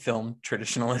a film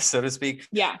traditionalist, so to speak.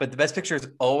 Yeah. But the Best Picture is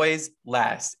always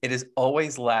last. It is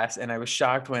always last. And I was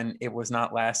shocked when it was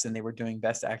not last and they were doing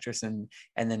Best Actress and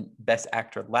then Best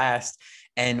Actor last.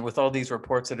 And with all these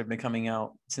reports that have been coming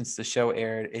out since the show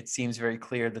aired, it seems very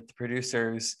clear that the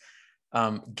producers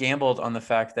gambled on the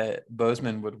fact that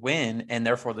Boseman would win, and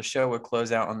therefore the show would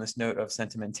close out on this note of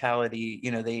sentimentality.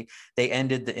 You know, they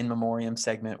ended the in memoriam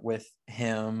segment with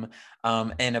him,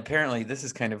 and apparently this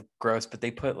is kind of gross, but they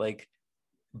put like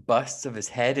busts of his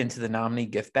head into the nominee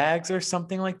gift bags or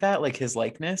something like that, like his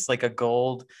likeness, like a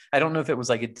gold, I don't know if it was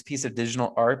like a piece of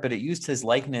digital art, but it used his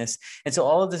likeness. And so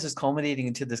all of this is culminating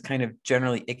into this kind of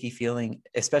generally icky feeling,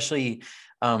 especially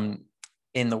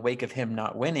in the wake of him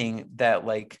not winning, that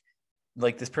like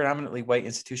this predominantly white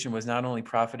institution was not only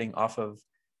profiting off of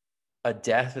a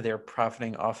death, they're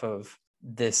profiting off of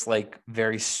this like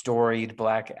very storied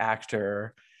Black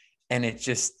actor. And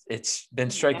it's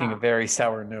been striking a very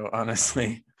sour note,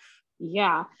 honestly.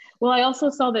 Yeah. Well, I also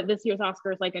saw that this year's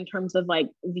Oscars, like in terms of like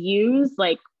views,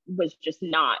 like was just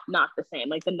not the same.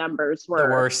 Like the numbers were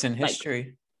the worst in like,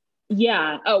 history.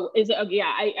 Yeah. Oh, is it? Oh,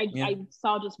 yeah. Yeah. I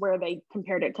saw just where they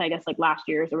compared it to, I guess, like last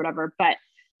year's or whatever. But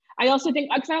I also think,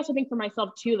 because I also think for myself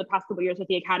too, the past couple of years with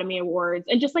the Academy Awards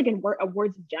and just like in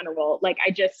awards in general, like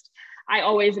I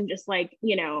always am just like,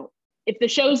 you know, if the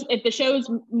shows,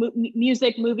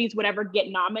 music, movies, whatever get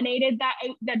nominated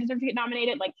that deserve to get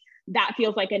nominated, like that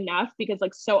feels like enough, because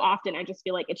like so often I just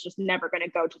feel like it's just never going to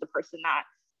go to the person that,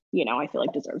 you know, I feel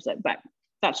like deserves it. But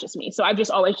that's just me. So I've just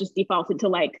always just defaulted to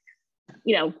like,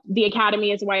 you know, the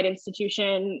Academy is a white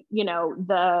institution, you know,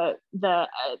 the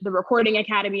Recording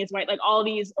Academy is white, like all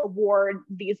these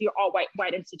these are all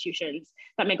white institutions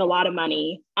that make a lot of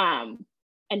money and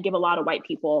give a lot of white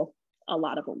people a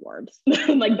lot of awards.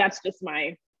 Like that's just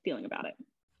my feeling about it.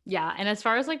 Yeah. And as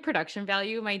far as like production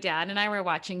value, my dad and I were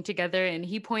watching together and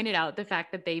he pointed out the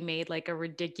fact that they made like a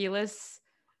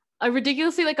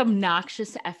ridiculously like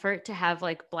obnoxious effort to have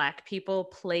like Black people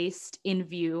placed in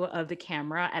view of the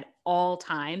camera at all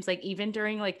times, like even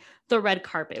during like the red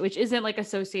carpet, which isn't like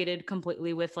associated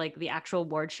completely with like the actual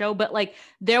award show, but like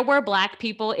there were Black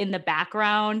people in the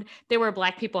background, there were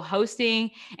Black people hosting,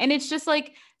 and it's just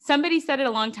like somebody said it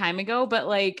a long time ago, but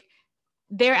like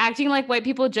they're acting like white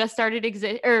people just started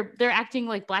or they're acting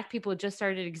like Black people just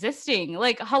started existing.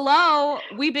 Like, hello,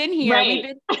 we've been here.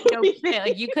 Right. We've been,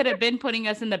 like, you could have been putting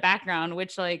us in the background,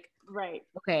 which like, right.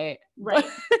 Okay. Right.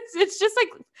 It's just like,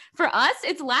 for us,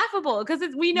 it's laughable because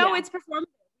we know it's performative.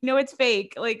 We know it's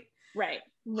fake. Like, right.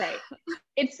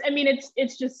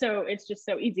 It's just so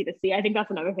easy to see. I think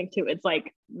that's another thing too. It's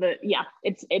like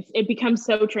it becomes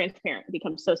so transparent. It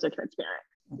becomes so transparent.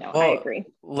 No, well, I agree.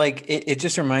 Like it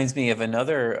just reminds me of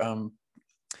another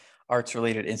arts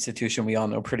related institution we all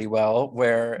know pretty well,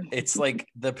 where it's like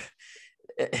the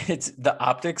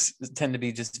optics tend to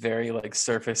be just very like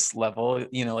surface level,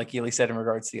 you know, like Ely said in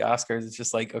regards to the Oscars. It's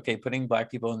just like, okay, putting Black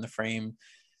people in the frame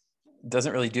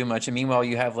doesn't really do much. And meanwhile,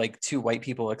 you have like 2 white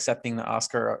people accepting the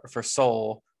Oscar for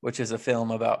Soul, which is a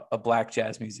film about a Black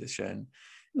jazz musician.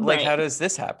 Like, right. How does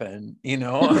this happen? You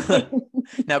know,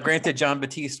 now granted, Jon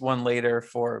Batiste won later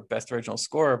for Best Original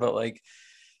Score, but like,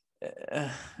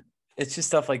 it's just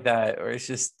stuff like that, or it's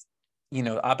just, you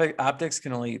know, optics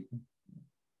can only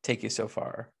take you so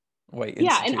far. White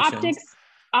institutions. And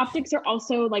optics are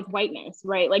also like whiteness,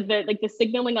 right? Like the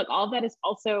signaling, like all of that is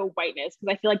also whiteness,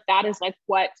 because I feel like that is like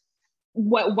what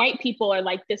white people are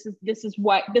like. This is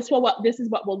what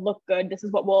will look good. This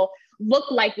is what will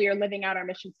look like we are living out our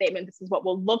mission statement. This is what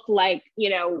will look like, you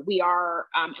know, we are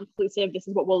inclusive. This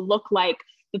is what will look like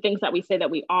the things that we say that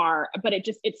we are. But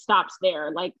it stops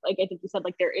there. Like I think you said,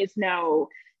 like there is no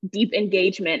deep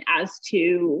engagement as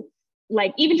to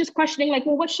like even just questioning like,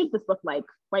 well, what should this look like,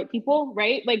 white people,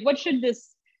 right? Like what should this,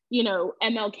 you know,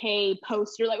 MLK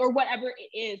poster like, or whatever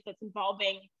it is that's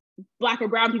involving Black or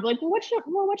brown people, like, well,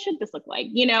 what should this look like,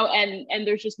 you know? And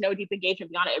there's just no deep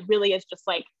engagement beyond it. It really is just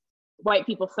like white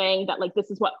people saying that like this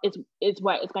is what is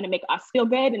what is going to make us feel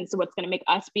good, and so what's going to make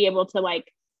us be able to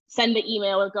like send the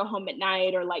email or go home at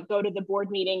night or like go to the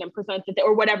board meeting and present it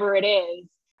or whatever it is.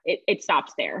 It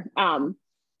stops there, and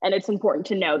it's important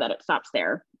to know that it stops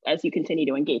there as you continue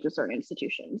to engage with certain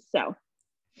institutions. So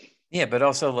yeah, but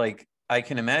also like I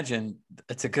can imagine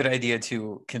it's a good idea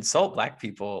to consult Black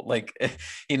people. Like,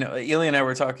 you know, Ely and I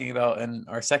were talking about in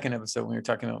our second episode when we were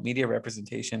talking about media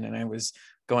representation, and I was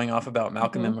going off about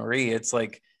Malcolm and Marie. It's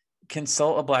like,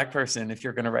 consult a Black person if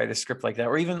you're going to write a script like that.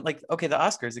 Or even like, okay, the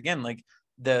Oscars, again, like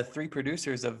the 3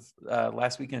 producers of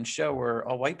last weekend's show were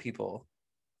all white people.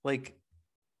 Like,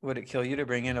 would it kill you to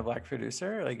bring in a Black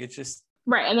producer? Like, it's just,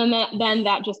 Right. And then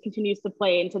that just continues to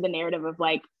play into the narrative of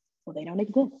like, well, they don't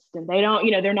exist and they don't,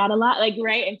 they're not allowed, like,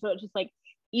 right. And so it's just like,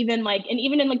 even like, and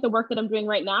even in like the work that I'm doing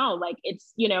right now, like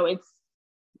it's,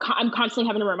 I'm constantly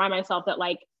having to remind myself that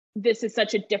like, this is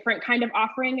such a different kind of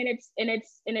offering in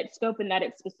its scope, and that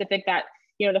it's specific, that,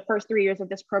 the first 3 years of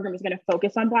this program is going to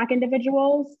focus on Black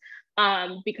individuals,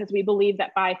 because we believe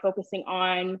that by focusing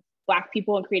on Black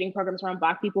people and creating programs around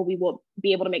Black people, we will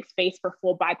be able to make space for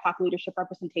full BIPOC leadership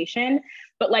representation.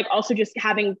 But like also just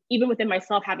having, even within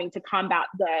myself, having to combat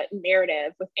the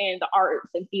narrative within the arts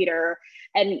and theater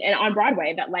and on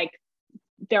Broadway that like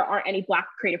there aren't any Black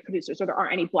creative producers, or there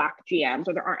aren't any Black GMs,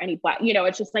 or there aren't any Black,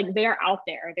 it's just like they're out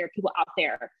there. There are people out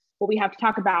there. What we have to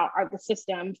talk about are the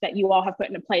systems that you all have put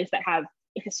into place that have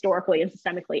historically and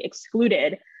systemically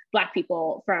excluded Black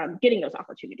people from getting those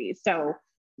opportunities. So,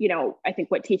 I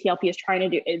think what TTLP is trying to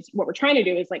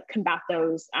do is like combat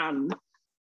those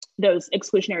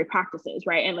exclusionary practices,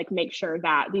 right? And like make sure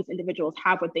that these individuals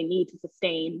have what they need to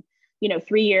sustain,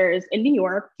 3 years in New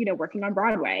York, working on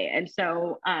Broadway. And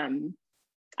so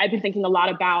I've been thinking a lot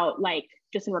about like,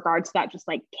 just in regards to that, just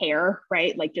like care,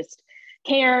 right? Like just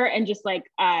care, and just like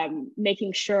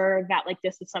making sure that like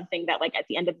this is something that like at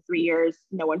the end of the 3 years,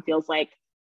 no one feels like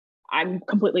I'm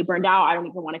completely burned out, I don't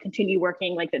even want to continue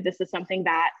working, like that this is something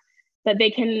that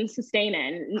they can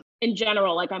sustain in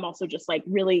general. Like I'm also just like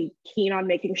really keen on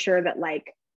making sure that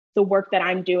like the work that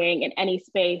I'm doing in any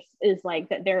space is like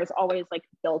that there's always like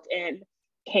built-in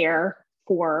care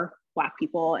for Black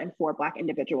people and for Black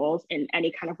individuals in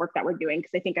any kind of work that we're doing.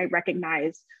 Because I think I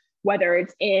recognize, whether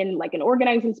it's in like an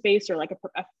organizing space or like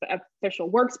a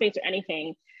official workspace or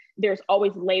anything, there's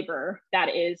always labor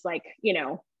that is like,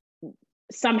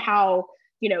 somehow,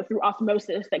 through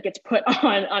osmosis that gets put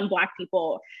on Black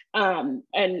people, and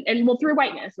well, through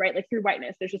whiteness, right? Like through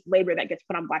whiteness, there's just labor that gets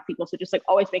put on Black people. So just like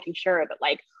always making sure that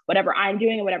like whatever I'm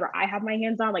doing and whatever I have my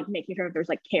hands on, like making sure that there's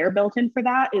like care built in for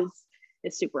that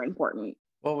is super important.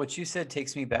 Well, what you said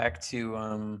takes me back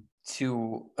to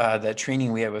that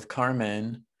training we had with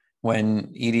Carmen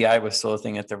when EDI was still a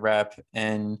thing at the Rep,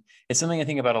 and it's something I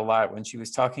think about a lot, when she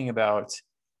was talking about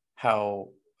how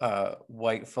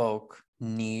white folk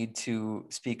need to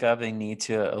speak up, they need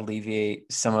to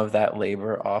alleviate some of that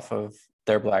labor off of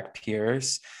their Black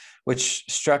peers, which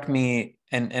struck me,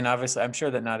 and obviously I'm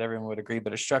sure that not everyone would agree,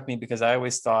 but it struck me because I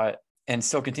always thought, and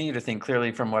still continue to think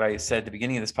clearly from what I said at the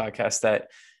beginning of this podcast, that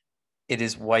it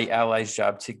is white allies'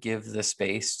 job to give the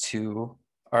space to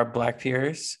our Black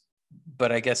peers.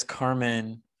 But I guess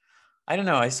Carmen, I don't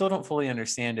know, I still don't fully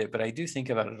understand it, but I do think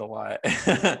about it a lot.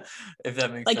 If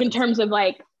that makes like sense. In terms of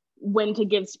like when to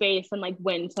give space and like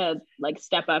when to like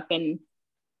step up and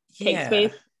take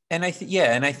space. And I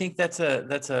think that's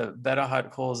a bed of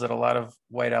hot coals that a lot of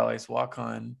white allies walk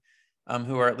on,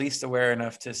 who are at least aware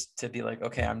enough to be like,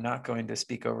 okay, I'm not going to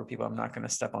speak over people, I'm not going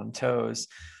to step on toes.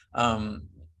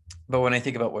 But when I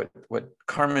think about what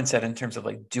Carmen said in terms of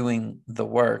like doing the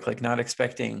work, like not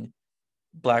expecting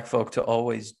Black folk to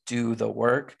always do the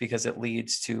work, because it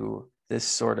leads to this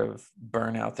sort of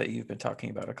burnout that you've been talking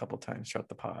about a couple of times throughout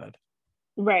the pod.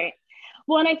 Right.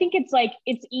 Well, and I think it's like,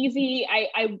 it's easy.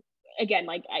 I again,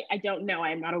 like, I don't know.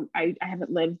 I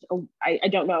haven't lived, I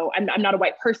don't know. I'm not a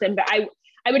white person, but I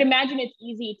would imagine it's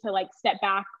easy to like step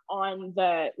back on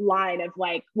the line of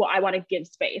like, well, I want to give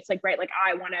space, like, right. Like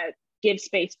I want to give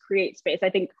space, create space. I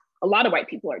think a lot of white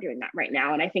people are doing that right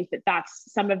now. And I think that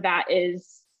some of that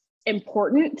is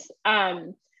important.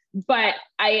 But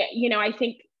I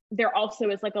think there also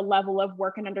is like a level of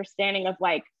work and understanding of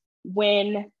like,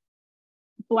 when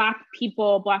Black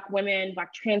people, Black women,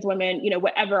 Black trans women,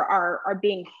 whatever are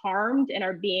being harmed and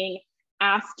are being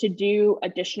asked to do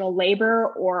additional labor,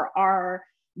 or are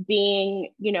being,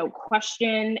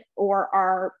 questioned, or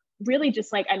are really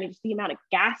just like, just the amount of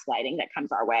gaslighting that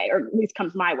comes our way, or at least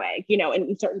comes my way,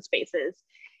 in certain spaces.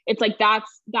 It's like, I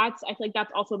feel like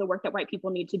that's also the work that white people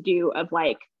need to do, of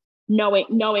like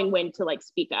knowing when to like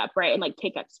speak up, right, and like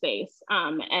take up space,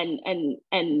 and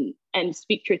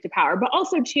speak truth to power. But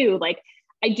also too, like,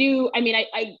 I think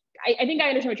I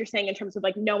understand what you're saying in terms of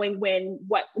like knowing when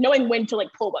to like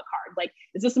pull what card. Like,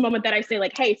 is this a moment that I say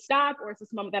like, hey, stop? Or is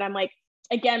this a moment that I'm like,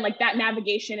 again, like that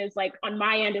navigation is like on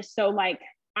my end is so like,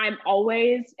 I'm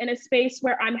always in a space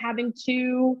where I'm having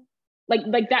to like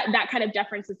that kind of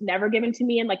deference is never given to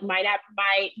me. And like my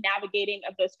navigating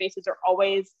of those spaces are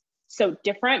always so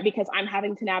different, because I'm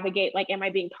having to navigate, like, am I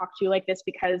being talked to like this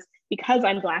because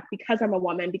I'm Black, because I'm a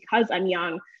woman, because I'm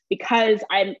young, because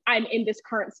I'm in this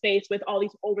current space with all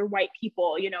these older white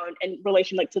people, in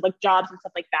relation like to like jobs and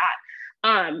stuff like that,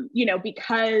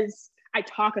 because I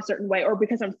talk a certain way or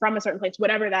because I'm from a certain place,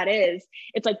 whatever that is.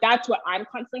 It's like that's what I'm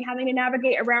constantly having to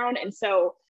navigate around. And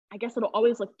so I guess it'll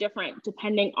always look different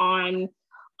depending on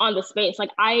the space.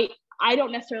 Like I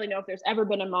don't necessarily know if there's ever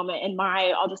been a moment in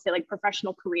my, I'll just say like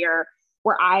professional career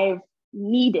where I've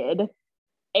needed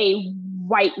a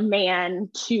white man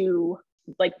to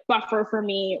like buffer for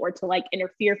me or to like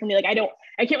interfere for me. Like I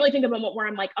can't really think of a moment where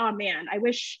I'm like, oh man, I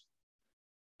wish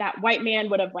that white man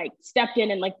would have like stepped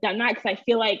in and like done that. Cause I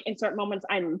feel like in certain moments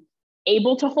I'm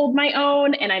able to hold my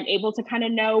own and I'm able to kind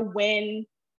of know when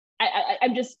I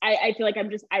feel like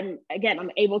I'm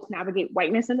able to navigate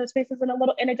whiteness in those spaces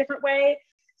in a different way.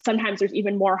 Sometimes there's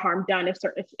even more harm done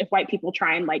if white people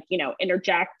try and like,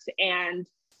 interject. And,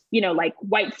 like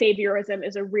white saviorism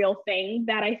is a real thing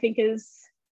that I think is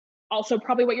also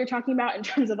probably what you're talking about in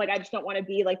terms of like, I just don't want to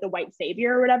be like the white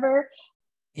savior or whatever.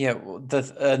 Yeah.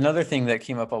 Another thing that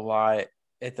came up a lot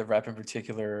at the rep in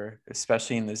particular,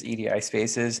 especially in those EDI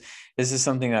spaces, this is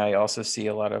something I also see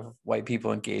a lot of white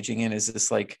people engaging in, is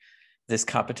this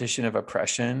competition of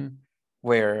oppression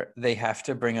where they have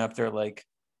to bring up their like,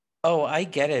 oh, I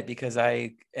get it because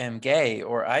I am gay,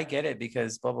 or I get it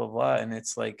because blah, blah, blah. And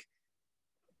it's like,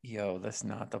 yo, that's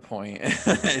not the point.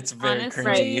 It's very Honestly,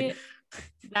 cringy.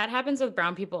 That happens with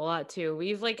brown people a lot too.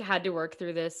 We've like had to work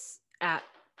through this at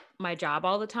my job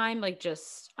all the time, like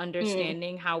just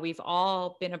understanding how we've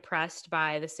all been oppressed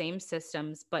by the same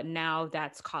systems, but now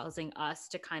that's causing us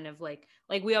to kind of like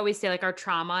we always say, like our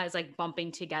trauma is like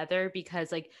bumping together,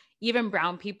 because like even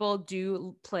brown people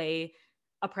do play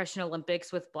oppression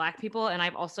Olympics with black people. And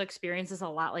I've also experienced this a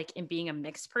lot, like in being a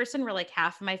mixed person, where like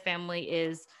half of my family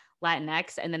is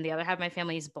Latinx and then the other half of my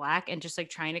family is black, and just like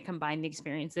trying to combine the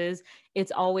experiences.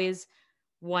 It's always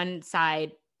one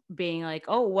side being like,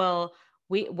 oh, well,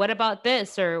 what about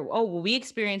this? Or, oh, well, we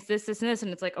experienced this, this, and this.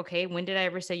 And it's like, okay, when did I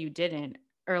ever say you didn't?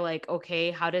 Or like,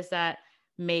 okay, how does that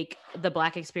make the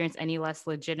black experience any less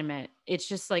legitimate? It's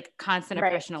just like constant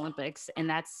oppression Olympics. And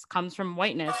that's comes from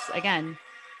whiteness again.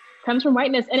 Comes from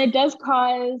whiteness. And it does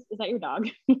cause, is that your dog?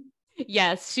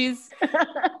 Yes,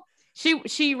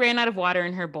 she ran out of water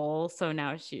in her bowl, so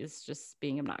now she's just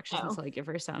being obnoxious until I give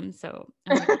her some. So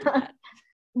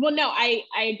well, no, I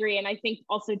agree. And I think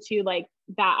also too, like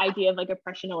that idea of like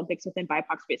oppression Olympics within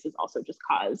BIPOC spaces also just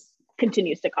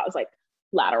continues to cause like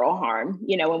lateral harm,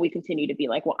 when we continue to be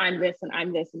like, well, I'm this and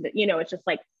I'm this, and it's just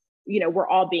like, we're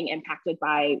all being impacted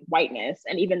by whiteness.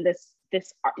 And even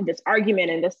this argument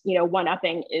and this,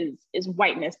 one-upping is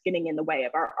whiteness getting in the way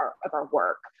of our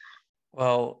work.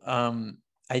 Well,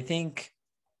 I think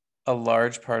a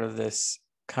large part of this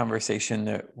conversation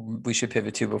that we should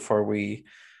pivot to before we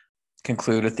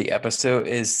conclude with the episode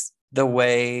is the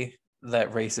way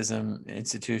that racism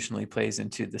institutionally plays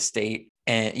into the state.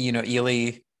 And,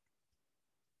 Ely,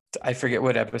 I forget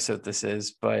what episode this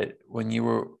is, but when you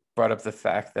were brought up the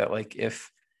fact that like,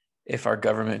 if our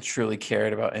government truly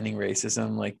cared about ending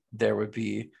racism, like there would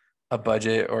be a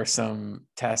budget or some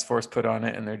task force put on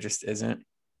it, and there just isn't.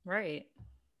 Right.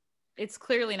 It's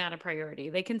clearly not a priority.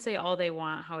 They can say all they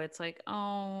want, how it's like,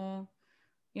 oh,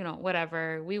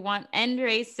 whatever. We want end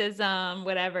racism,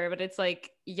 whatever. But it's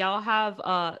like, y'all have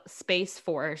a space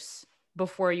force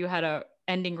before you had a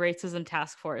ending racism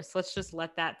task force. Let's just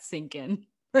let that sink in.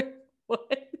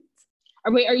 What?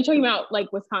 Are you talking about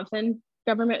like Wisconsin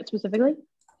government specifically?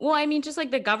 Well, I mean, just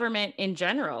like the government in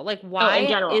general. Like,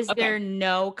 why is there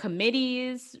no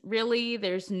committees, really?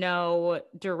 There's no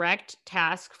direct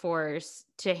task force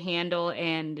to handle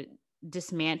and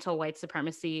dismantle white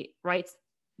supremacist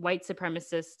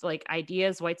like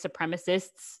ideas, white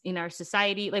supremacists in our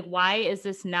society. Like, why is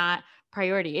this not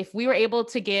priority? If we were able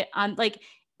to get on, like,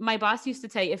 my boss used to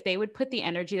say, if they would put the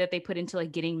energy that they put into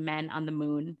like getting men on the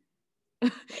moon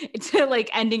to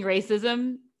like ending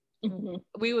racism,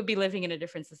 we would be living in a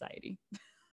different society.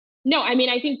 No, I mean,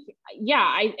 I think,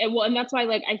 and that's why,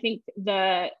 like, I think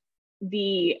the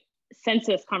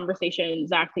census conversation,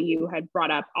 Zach, that you had brought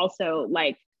up also,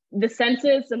 like the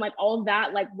census and like all of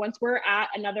that, like once we're at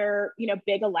another,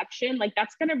 big election, like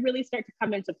that's going to really start to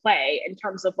come into play in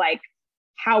terms of like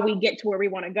how we get to where we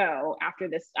want to go after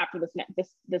this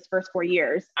first 4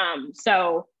 years.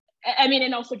 So, I mean,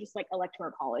 and also just like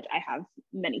electoral college, I have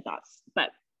many thoughts, but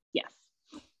yes.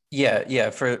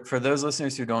 Yeah. For those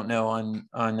listeners who don't know,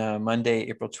 on Monday,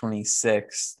 April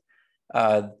 26th,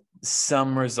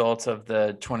 some results of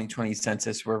the 2020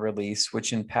 census were released,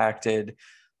 which impacted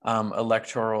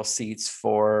electoral seats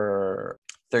for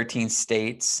 13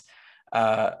 states.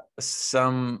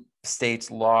 Some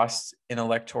states lost an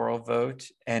electoral vote,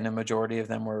 and a majority of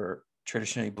them were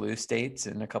traditionally blue states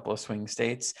and a couple of swing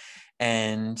states,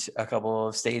 and a couple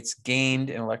of states gained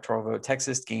an electoral vote.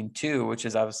 Texas gained 2, which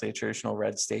is obviously a traditional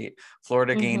red state.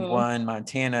 Florida gained 1,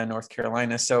 Montana, North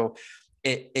Carolina. So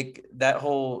that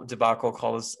whole debacle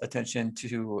calls attention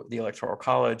to the Electoral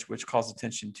College, which calls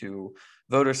attention to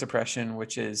voter suppression,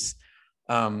 which is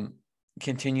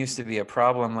continues to be a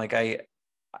problem. Like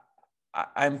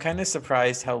I'm kind of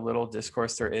surprised how little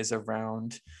discourse there is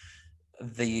around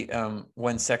the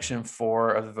when Section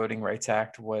 4 of the Voting Rights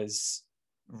Act was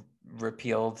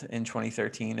repealed in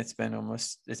 2013. It's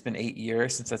been 8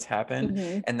 years since that's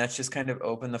happened, and that's just kind of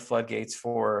opened the floodgates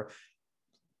for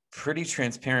pretty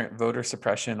transparent voter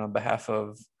suppression on behalf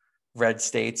of red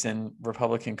states and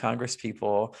Republican Congress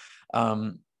people.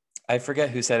 I forget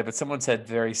who said it, but someone said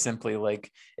very simply,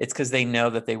 like, it's because they know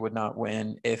that they would not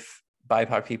win if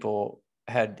BIPOC people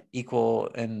had equal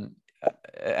and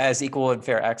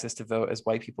fair access to vote as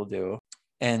white people do.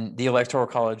 And the Electoral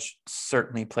College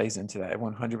certainly plays into that. It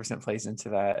 100% plays into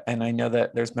that. And I know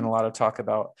that there's been a lot of talk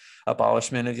about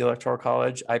abolishment of the Electoral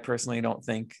College. I personally don't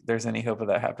think there's any hope of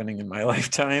that happening in my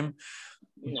lifetime.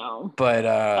 No.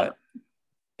 But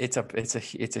it's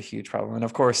a huge problem. And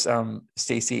of course,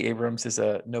 Stacey Abrams is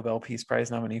a Nobel Peace Prize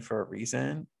nominee for a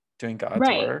reason, doing God's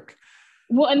work.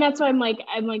 Well, and that's why I'm like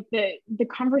the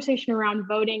conversation around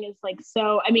voting is like,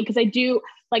 so, I mean, because I do,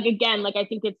 like, again, like, I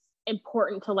think it's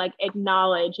important to like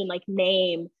acknowledge and like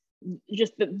name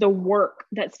just the work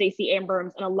that Stacey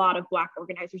Abrams and a lot of Black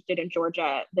organizers did in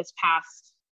Georgia this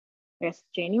past, I guess,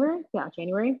 January.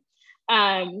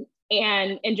 And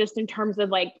just in terms of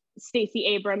like Stacey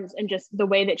Abrams and just the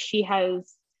way that she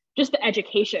has, just the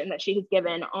education that she has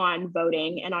given on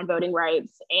voting and on voting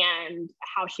rights and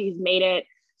how she's made it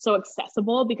so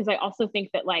accessible. Because I also think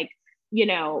that, like, you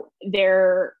know,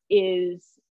 there is,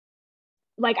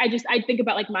 like, I think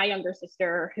about like my younger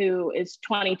sister who is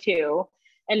 22.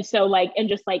 And so like, and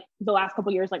just like the last couple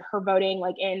of years, like her voting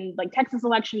like in like Texas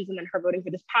elections and then her voting for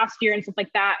this past year and stuff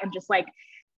like that. And just like,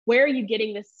 where are you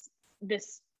getting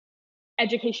this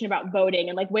education about voting?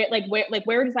 And like, where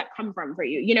does that come from for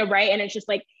you? You know, right? And it's just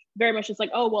like, very much just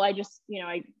like, oh, well, I just, you know,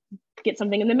 I get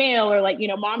something in the mail, or like, you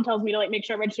know, mom tells me to like make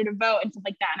sure I register to vote and stuff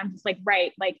like that. And I'm just like,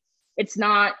 right, like, it's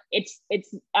not, it's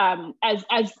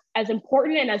as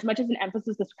important and as much as an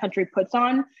emphasis this country puts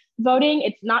on voting,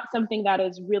 it's not something that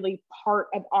is really part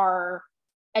of our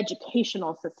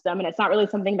educational system. And it's not really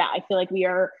something that I feel like we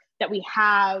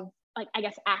have, like, I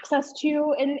guess, access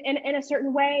to in a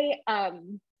certain way.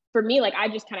 For me, like, I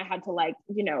just kind of had to, like,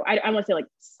 you know, I want to say like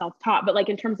self-taught, but like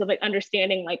in terms of like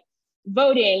understanding like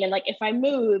voting and like if I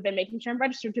move and making sure I'm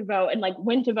registered to vote and like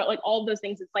when to vote, like all of those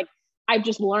things, it's like I've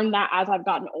just learned that as I've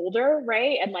gotten older,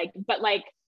 right? And like, but like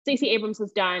Stacey Abrams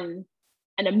has done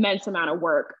an immense amount of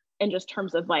work in just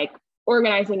terms of like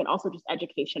organizing and also just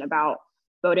education about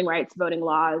voting rights, voting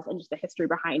laws, and just the history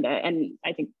behind it. And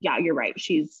I think, yeah, you're right.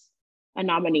 She's a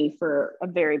nominee for a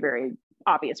very, very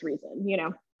obvious reason, you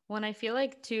know? Well, and I feel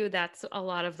like too, that's a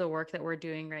lot of the work that we're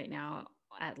doing right now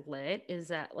at Lit, is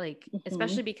that like,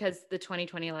 especially because the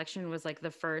 2020 election was like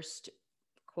the first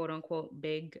quote unquote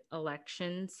big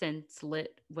election since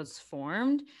Lit was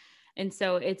formed. And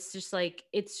so it's just like,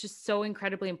 it's just so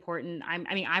incredibly important.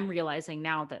 I'm realizing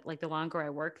now that like the longer I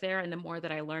work there and the more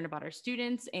that I learn about our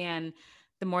students and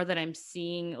the more that I'm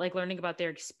seeing, like learning about their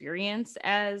experience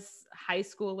as high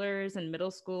schoolers and middle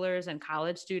schoolers and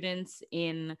college students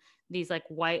in these like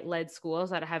white led schools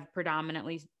that have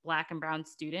predominantly Black and brown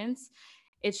students.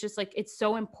 It's just like, it's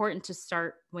so important to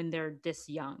start when they're this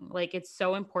young. Like, it's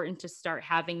so important to start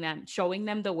having them, showing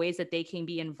them the ways that they can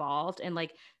be involved and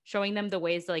like showing them the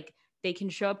ways like they can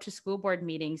show up to school board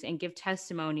meetings and give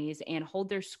testimonies and hold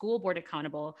their school board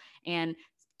accountable and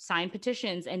sign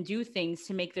petitions and do things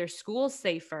to make their schools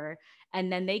safer.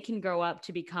 And then they can grow up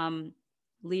to become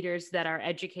leaders that are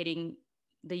educating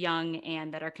the young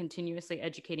and that are continuously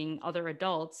educating other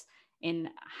adults in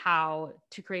how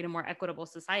to create a more equitable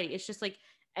society. It's just like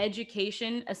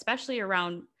education, especially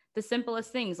around the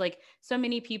simplest things. Like so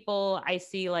many people I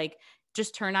see like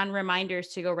just turn on reminders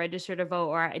to go register to vote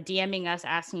or DMing us,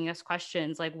 asking us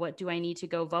questions like, what do I need to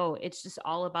go vote? It's just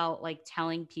all about like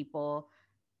telling people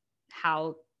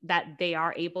how that they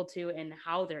are able to and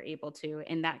how they're able to.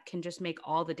 And that can just make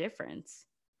all the difference.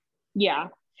 Yeah.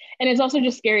 And it's also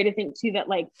just scary to think too that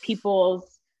like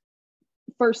people's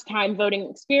first time voting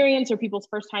experience or people's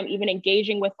first time even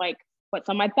engaging with like what's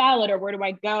on my ballot or where do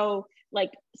I go,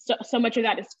 like so much of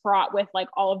that is fraught with like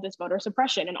all of this voter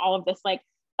suppression and all of this like,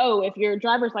 oh, if your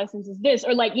driver's license is this,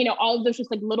 or like, you know, all of those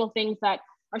just like little things that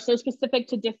are so specific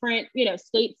to different, you know,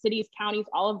 states, cities, counties,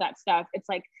 all of that stuff. It's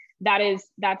like that is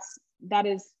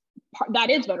that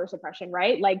is voter suppression,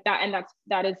 right? Like that, and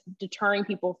that is deterring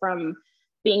people from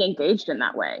being engaged in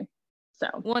that way. So,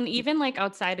 well, and even like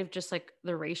outside of just like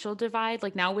the racial divide,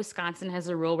 like now Wisconsin has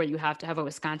a rule where you have to have a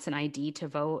Wisconsin ID to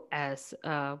vote as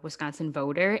a Wisconsin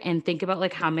voter. And think about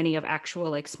like how many of actual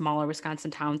like smaller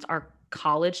Wisconsin towns are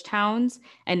college towns.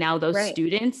 And now those right.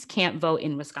 students can't vote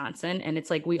in Wisconsin. And it's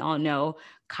like, we all know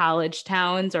college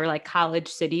towns or like college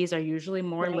cities are usually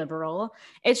more right. liberal.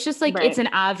 It's just like, right. it's an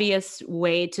obvious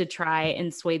way to try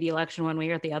and sway the election one way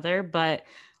or the other. But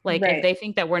like, right. if they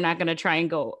think that we're not going to try and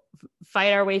go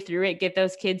fight our way through it, get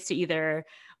those kids to either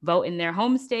vote in their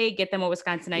home state, get them a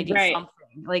Wisconsin ID, right.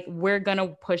 something, like we're going to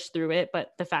push through it.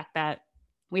 But the fact that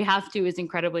we have to is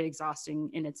incredibly exhausting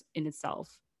in itself.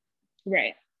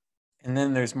 Right. And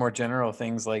then there's more general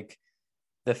things like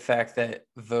the fact that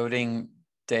voting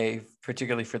day,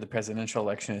 particularly for the presidential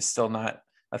election, is still not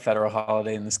a federal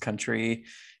holiday in this country.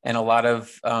 And a lot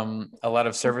of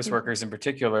service workers in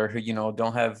particular who, you know,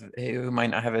 who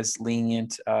might not have as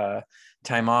lenient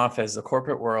time off as the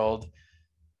corporate world,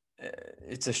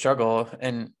 it's a struggle.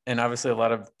 And obviously a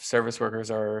lot of service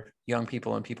workers are young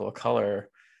people and people of color.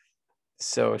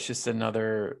 So it's just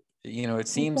another, you know, it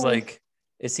seems like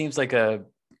a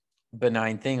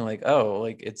benign thing, like, oh,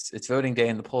 like it's voting day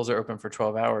and the polls are open for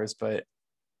 12 hours, but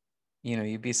you know,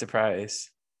 you'd be surprised.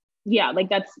 Yeah, like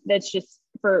that's just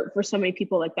for so many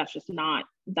people, like that's not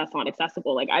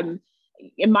accessible. Like I'm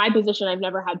in my position, I've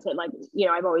never had to, like, you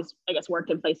know, I've always, I guess, worked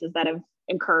in places that have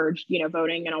encouraged, you know,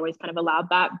 voting and always kind of allowed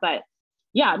that. But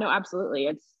yeah, no, absolutely.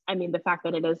 I mean, the fact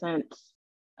that it isn't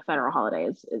a federal holiday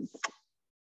is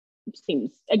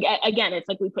seems, again, it's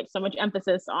like we put so much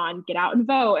emphasis on get out and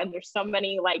vote, and there's so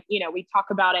many, like, you know, we talk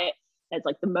about it as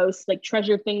like the most like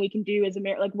treasured thing we can do as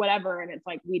like whatever, and it's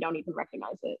like we don't even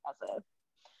recognize it as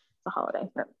a holiday,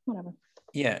 but whatever.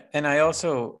 Yeah, and I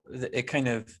also,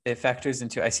 it factors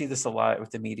into, I see this a lot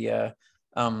with the media,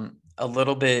 a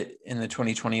little bit in the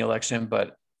 2020 election,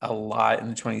 but a lot in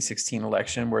the 2016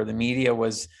 election, where the media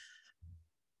was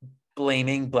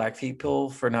blaming Black people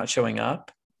for not showing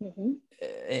up. Mm-hmm.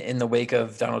 In the wake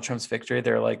of Donald Trump's victory.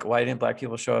 They're like, why didn't Black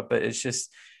people show up? But it's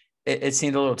just, it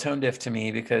seemed a little tone deaf to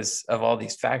me because of all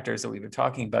these factors that we've been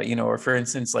talking about, you know, or for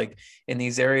instance, like in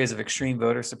these areas of extreme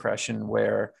voter suppression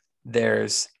where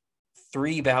there's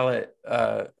 3 ballot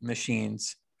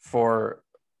machines for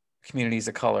communities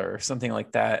of color or something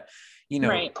like that, you know,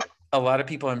 right. A lot of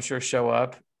people I'm sure show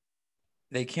up,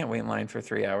 they can't wait in line for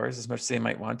 3 hours as much as they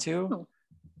might want to. Oh.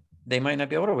 They might not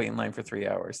be able to wait in line for 3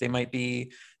 hours. They might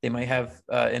have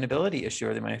an ability issue,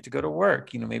 or they might have to go to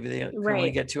work. You know, maybe they can only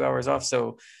get 2 hours off.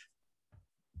 So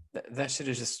that shit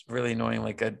is just really annoying.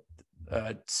 Like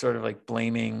a sort of like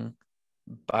blaming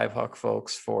BIPOC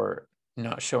folks for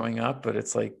not showing up, but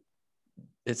it's like,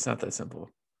 it's not that simple.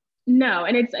 No.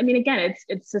 And it's, I mean, again,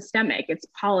 it's systemic, it's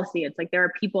policy. It's like, there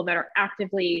are people that are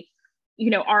actively, you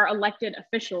know, our elected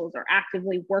officials are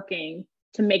actively working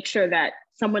to make sure that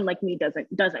someone like me doesn't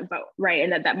vote, right?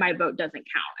 And that my vote doesn't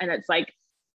count. And it's like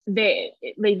they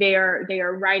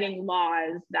are writing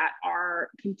laws that are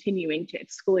continuing to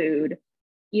exclude,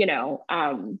 you know,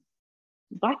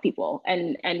 Black people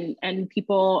and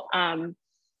people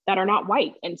that are not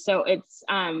white. And so it's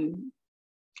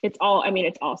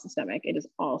all systemic. It is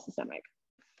all systemic.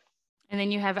 And then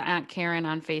you have Aunt Karen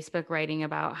on Facebook writing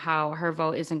about how her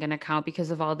vote isn't going to count because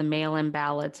of all the mail-in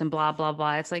ballots and blah, blah,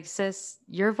 blah. It's like, sis,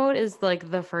 your vote is like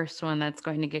the first one that's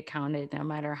going to get counted no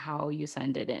matter how you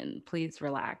send it in. Please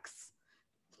relax.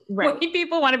 Right. White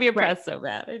people want to be oppressed so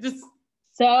bad.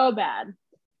 So bad.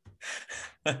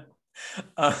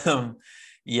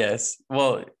 Yes.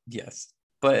 Well, yes.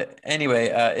 But anyway,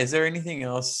 is there anything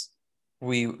else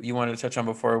you wanted to touch on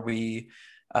before we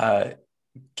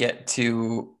get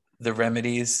to the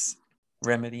remedying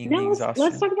the exhaustion?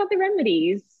 Let's talk about the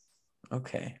remedies.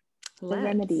 Okay.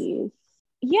 Remedies.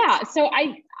 Yeah. So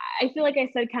I feel like I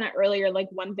said kind of earlier, like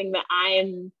one thing that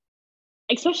I'm,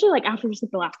 especially like after just like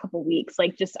the last couple of weeks,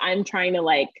 like just I'm trying to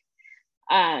like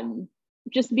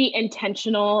just be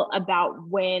intentional about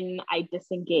when I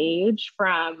disengage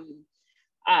from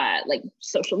like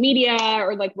social media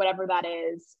or like whatever that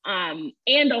is,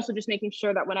 and also just making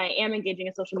sure that when I am engaging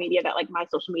in social media, that like my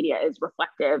social media is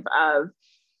reflective of,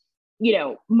 you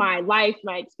know, my life,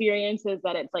 my experiences,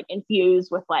 that it's like infused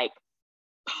with like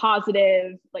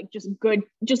positive, like just good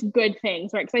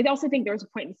things, right? Because I also think there was a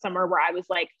point in summer where I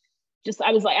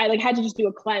had to just do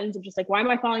a cleanse of just like, why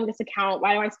am I following this account?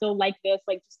 Why do I still like this?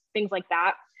 Like just things like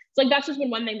that. So like that's just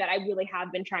been one thing that I really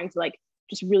have been trying to like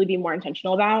just really be more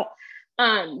intentional about.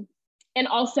 And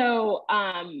also,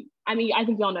 I mean, I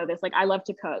think y'all know this, like I love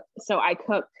to cook. So I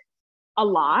cook a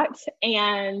lot.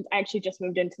 And I actually just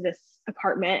moved into this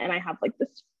apartment and I have like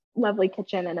this lovely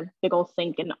kitchen and a big old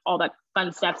sink and all that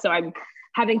fun stuff. So I'm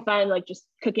having fun, like just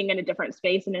cooking in a different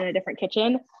space and in a different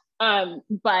kitchen.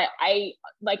 But I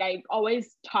always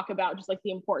talk about just like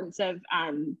the importance of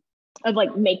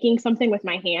like making something with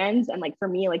my hands. And like, for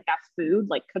me, like that's food,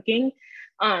 like cooking.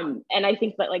 And I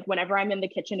think that like whenever I'm in the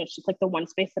kitchen, it's just like the one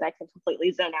space that I can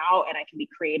completely zone out and I can be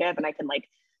creative and I can like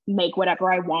make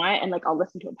whatever I want. And like, I'll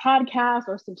listen to a podcast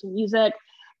or listen to music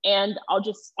and I'll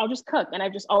just cook. And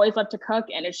I've just always loved to cook.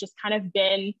 And it's just kind of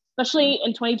been, especially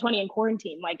in 2020 in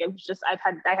quarantine, like it was just, I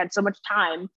had so much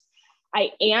time.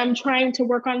 I am trying to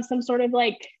work on some sort of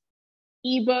like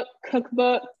ebook,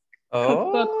 cookbook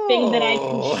thing that I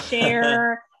can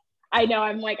share. I know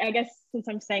I'm like, I guess since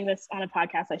I'm saying this on a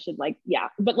podcast, I should like, yeah.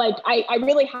 But like, I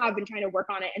really have been trying to work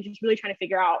on it and just really trying to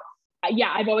figure out,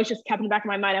 I've always just kept in the back of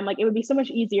my mind. I'm like, it would be so much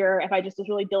easier if I just was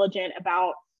really diligent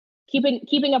about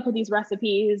keeping up with these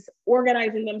recipes,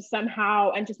 organizing them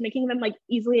somehow, and just making them like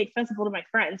easily accessible to my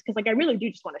friends. Cause like, I really do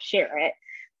just want to share it.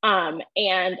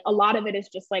 And a lot of it is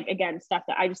just like, again, stuff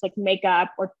that I just like make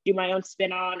up or do my own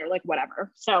spin on or like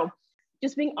whatever. So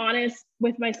just being honest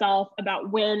with myself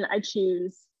about when I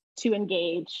choose to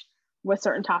engage with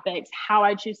certain topics, how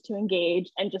I choose to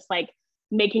engage, and just like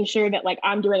making sure that like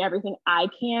I'm doing everything I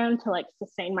can to like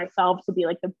sustain myself to be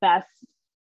like the best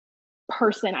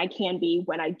person I can be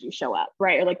when I do show up,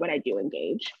 right? Or like when I do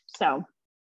engage. So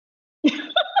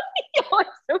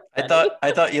I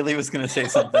thought Ely was gonna say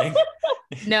something.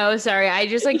 No, sorry. I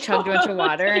just like chugged a bunch of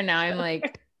water and now I'm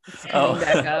like coming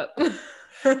back up.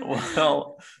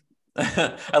 Well,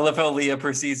 I love how Leah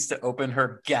proceeds to open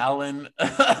her gallon water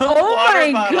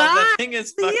my bottle. God. That thing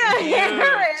is fucking huge.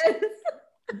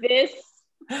 This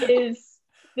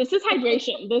is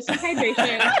hydration. This is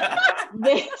hydration.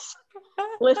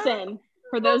 Listen,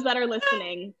 for those that are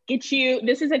listening, I think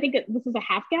this is a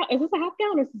half gallon. Is this a half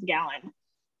gallon or is this a gallon?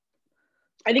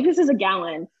 I think this is a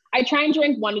gallon. I try and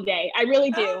drink one a day. I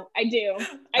really do. I do.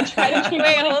 I try to drink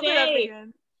one a day.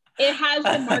 It has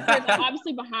the markers. I'm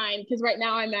obviously behind because right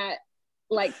now I'm at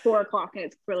like 4 o'clock and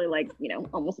it's really like,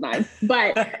 almost 9.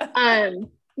 But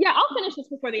yeah, I'll finish this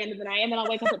before the end of the night and then I'll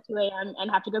wake up at 2 a.m. and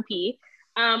have to go pee.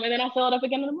 And then I'll fill it up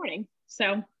again in the morning.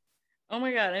 So. Oh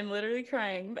my God, I'm literally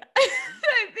crying. I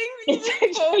think we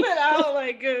just pulled it out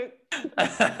like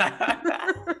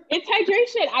It's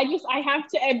hydration. I have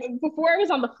to, before I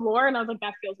was on the floor and I was like,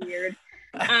 that feels weird.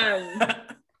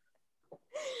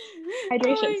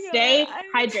 Hydration. Oh Stay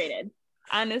hydrated.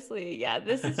 Honestly, yeah,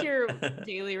 this is your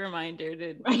daily reminder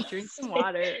to drink some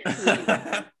water.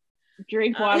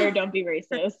 Drink water, don't be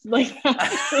racist. Like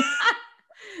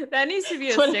that needs to be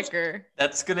a sticker.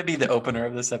 That's gonna be the opener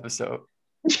of this episode.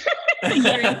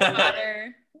 Drink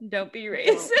water, don't be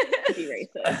racist. Don't be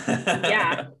racist.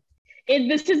 Yeah.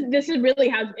 This really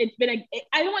has, it's been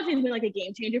I don't want to say it's been like a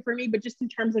game changer for me, but just in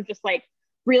terms of just like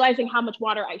realizing how much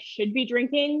water I should be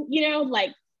drinking,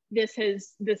 like this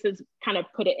has kind of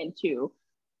put it into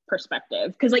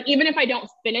perspective. Cause like, even if I don't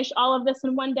finish all of this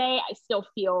in one day, I still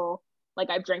feel like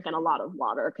I've drinking a lot of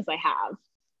water because I have.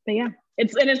 But yeah,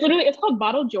 it's called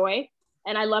Bottle Joy.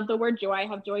 And I love the word joy. I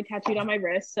have joy tattooed on my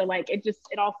wrist. So like, it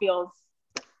all feels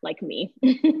like me.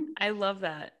 I love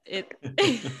that. It's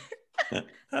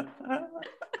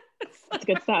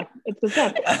good stuff. It's good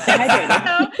stuff.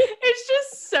 It's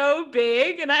just so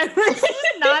big and I was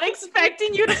not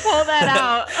expecting you to pull that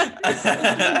out. It's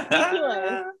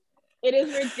ridiculous. It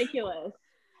is ridiculous.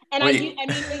 And I mean,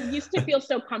 it used to feel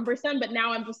so cumbersome, but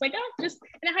now I'm just like, and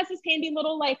it has this handy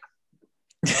little like,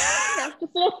 just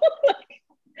little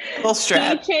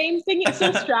strap. Chain thing. It's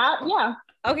a strap. Yeah.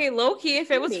 Okay, low key, if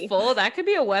it was full, that could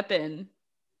be a weapon.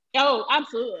 Oh,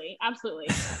 absolutely. Absolutely.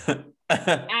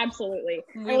 Absolutely.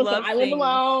 I live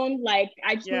alone. Like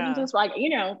I just moved into this, like,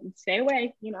 stay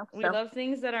away, We love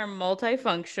things that are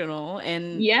multifunctional,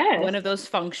 and one of those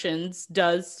functions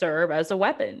does serve as a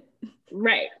weapon.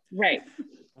 Right.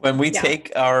 When we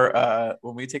take our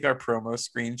promo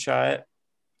screenshot,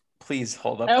 please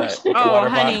hold up that water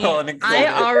bottle and include it.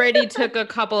 I already took a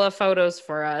couple of photos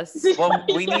for us. Well,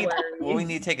 we need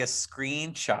to take a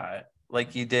screenshot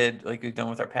like you've done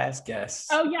with our past guests.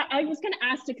 Oh yeah, I was gonna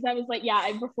ask it because I was like,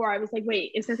 before I was like,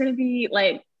 wait, is there gonna be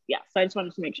like, so I just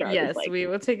wanted to make sure. Yes, we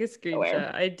will take a screenshot.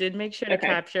 Aware. I did make sure to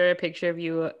capture a picture of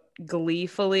you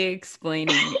gleefully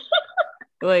explaining.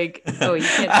 Like, oh, you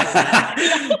can't do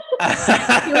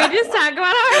that. Can we just talk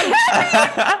about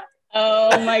our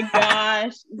Oh my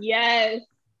gosh. Yes.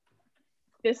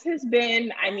 This has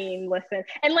been, listen.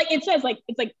 And like it says, like,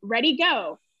 it's like ready,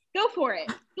 go for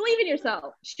it. Believe in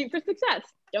yourself. Shoot for success.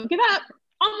 Don't give up.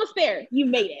 Almost there. You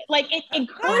made it. Like it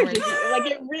encourages you.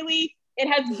 Like it it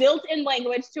has built-in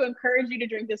language to encourage you to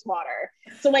drink this water.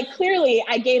 So like clearly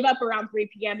I gave up around 3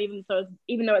 p.m. even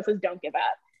though it says don't give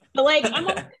up. But like I'm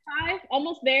almost 5,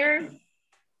 almost there.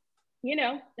 You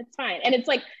know, it's fine. And it's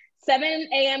like 7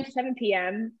 a.m. to 7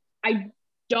 p.m.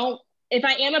 If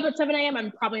I am up at 7 a.m.,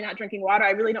 I'm probably not drinking water.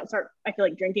 I really don't start, I feel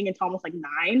like, drinking until almost like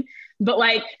 9. But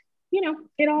like, you know,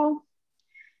 it all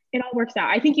works out.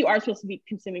 I think you are supposed to be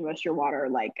consuming most of your water,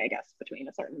 like, I guess, between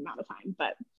a certain amount of time.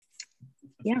 But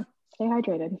yeah, stay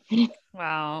hydrated.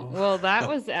 Wow. Well, that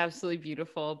was absolutely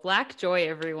beautiful. Black joy,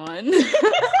 everyone.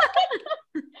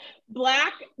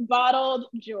 Black bottled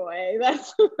joy.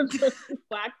 That's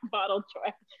black bottled joy.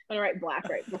 I'm gonna write black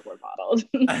right before bottled.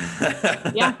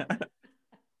 Yeah.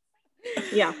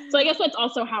 Yeah. So I guess that's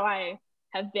also how I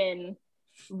have been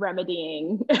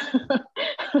remedying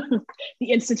the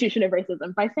institution of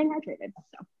racism, by staying hydrated.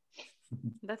 So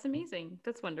that's amazing.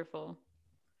 That's wonderful.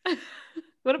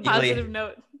 What a positive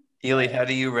note. Ely, how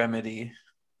do you remedy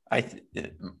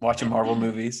watching Marvel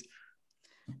movies?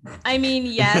 I mean,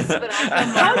 yes, but also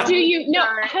how do you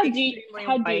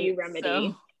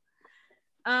remedy?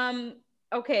 So,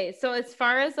 okay, so as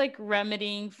far as like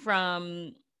remedying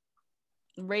from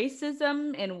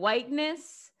racism and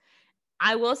whiteness,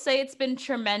 I will say it's been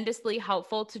tremendously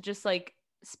helpful to just like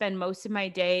spend most of my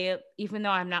day, even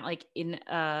though I'm not like in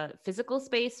a physical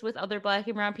space with other Black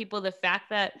and brown people, the fact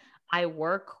that I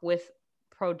work with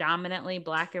predominantly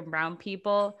Black and brown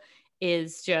people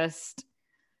is just,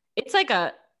 it's like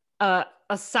a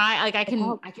sigh. Like I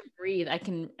can breathe.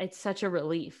 It's such a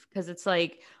relief, because it's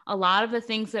like a lot of the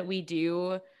things that we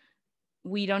do,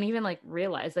 we don't even like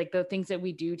realize, like the things that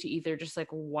we do to either just like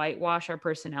whitewash our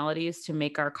personalities to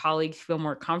make our colleagues feel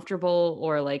more comfortable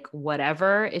or like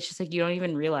whatever. It's just like, you don't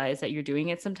even realize that you're doing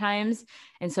it sometimes.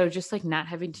 And so just like not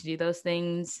having to do those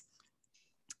things,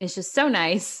 it's just so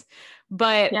nice.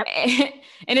 But, yep.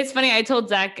 And it's funny, I told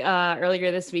Zach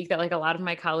earlier this week that like a lot of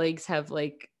my colleagues have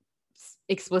like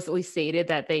explicitly stated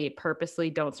that they purposely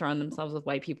don't surround themselves with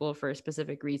white people for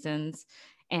specific reasons.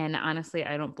 And honestly,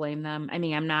 I don't blame them. I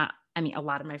mean, a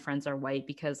lot of my friends are white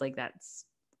because like that's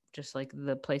just like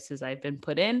the places I've been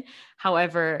put in.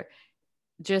 However,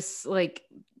 just like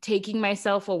taking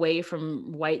myself away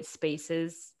from white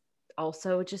spaces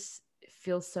also just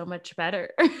feels so much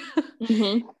better.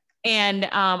 Mm-hmm. And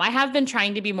I have been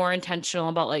trying to be more intentional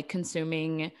about like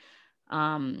consuming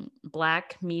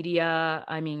Black media.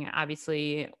 I mean,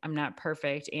 obviously I'm not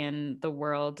perfect and the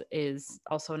world is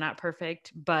also not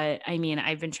perfect, but I mean,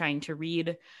 I've been trying to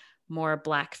read more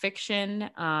Black fiction.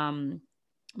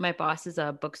 My boss is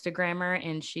a bookstagrammer,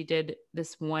 and she did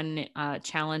this one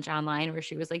challenge online where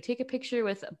she was like, take a picture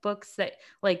with books that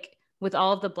like with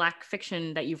all of the Black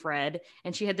fiction that you've read.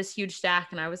 And she had this huge stack,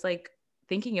 and I was like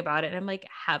thinking about it, and I'm like,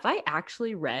 have I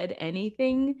actually read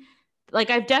anything? Like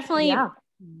I've definitely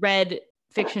read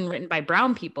fiction written by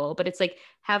brown people, but it's like,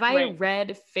 have I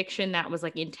read fiction that was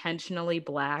like intentionally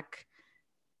Black?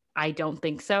 I don't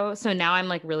think so. So now I'm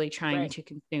like really trying to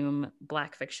consume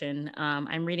Black fiction.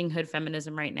 I'm reading Hood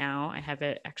Feminism right now. I have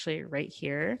it actually right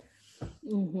here.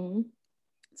 Mm-hmm.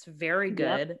 It's very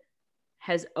good.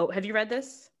 Yep. Have you read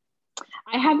this?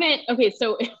 I haven't. Okay,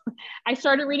 so I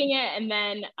started reading it, and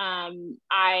then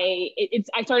it's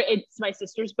my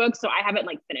sister's book, so I haven't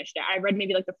like finished it. I read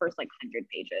maybe like the first like 100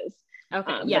 pages.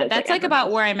 Okay, yeah, that's like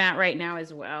about where I'm at right now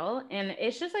as well, and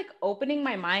it's just like opening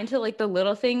my mind to like the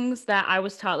little things that I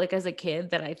was taught like as a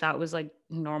kid that I thought was like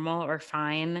normal or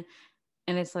fine,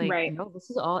 and it's like, no, this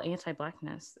is all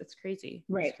anti-Blackness. It's crazy.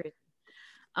 It's crazy.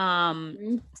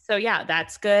 So yeah,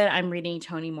 that's good. I'm reading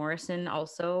Toni Morrison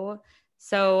also.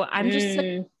 So I'm just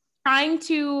like, trying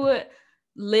to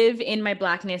live in my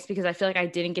Blackness, because I feel like I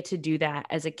didn't get to do that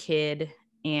as a kid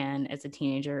and as a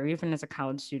teenager, or even as a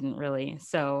college student, really.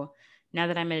 So now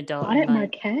that I'm an adult, at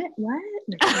Marquette, what?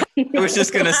 I was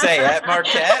just gonna say at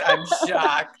Marquette. I'm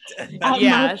shocked.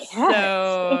 Yeah,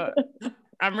 so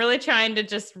I'm really trying to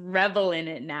just revel in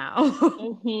it now.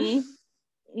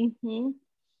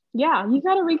 Yeah, you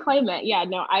got to reclaim it. Yeah,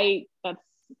 no,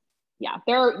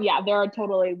 there are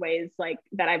totally ways like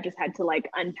that I've just had to like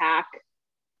unpack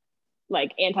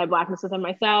like anti-Blackness within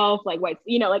myself, like white,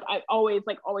 you know, like I always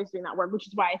doing that work, which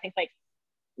is why I think like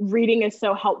reading is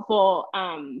so helpful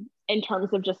in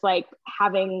terms of just like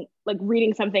having like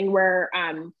reading something where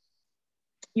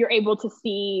you're able to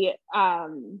see a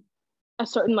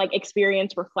certain like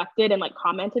experience reflected and like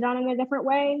commented on in a different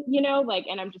way, you know, like,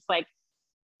 and I'm just like,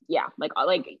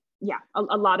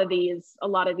 a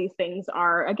lot of these things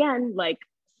are again like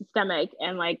systemic,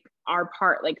 and like our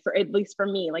part, like for at least for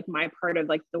me, like my part of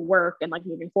like the work and like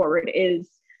moving forward is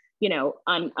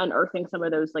unearthing some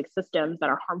of those like systems that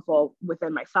are harmful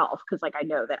within myself. Cause like, I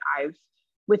know that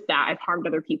I've harmed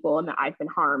other people and that I've been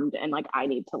harmed, and like, I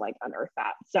need to like unearth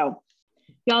that. So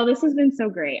y'all, this has been so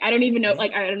great. I don't even know,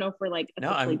 like, I don't know if we're like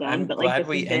officially done, I'm but glad like,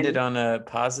 we ended on a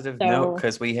positive so... note,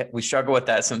 because we struggle with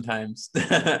that sometimes.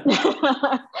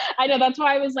 I know, that's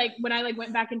why I was like, when I like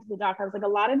went back into the doc, I was like, a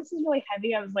lot of this is really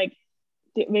heavy. I was like,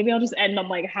 maybe I'll just end on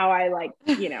like how I like,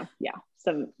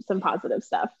 some positive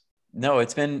stuff. No,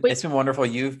 it's been wonderful.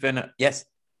 You've been, yes.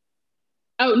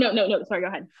 Oh, no. Sorry, go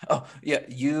ahead. Oh, yeah.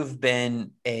 You've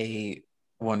been a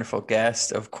wonderful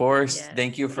guest, of course. Yes.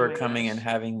 Thank you for coming and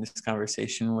having this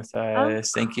conversation with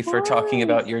us. Thank you for talking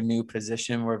about your new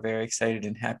position. We're very excited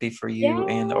and happy for you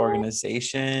and the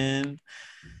organization.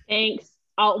 Thanks.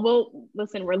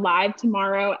 Listen, we're live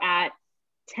tomorrow at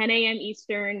 10 a.m.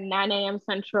 Eastern, 9 a.m.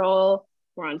 Central.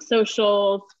 We're on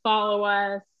socials. Follow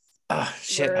us. Oh,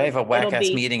 shit. I have a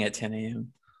whack-ass meeting at 10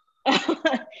 a.m.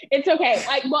 It's okay.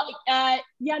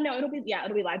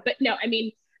 It'll be live. But no, I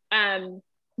mean,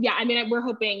 we're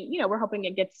hoping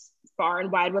it gets far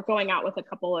and wide. We're going out with a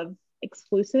couple of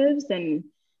exclusives, and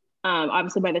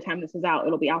obviously by the time this is out,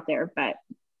 it'll be out there. But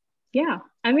yeah,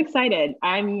 I'm excited.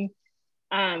 I'm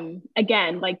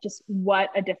again, like, just what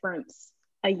a difference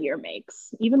a year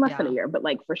makes. Even less than a year, but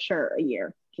like for sure a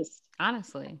year. Just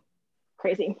honestly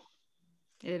crazy.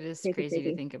 It is crazy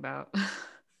to think about.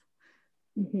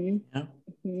 Mm-hmm. Yeah.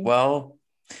 Mm-hmm. Well,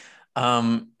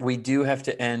 we do have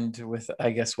to end with,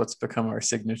 I guess, what's become our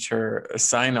signature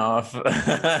sign off.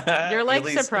 You're like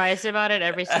surprised about it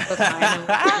every single time.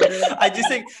 I just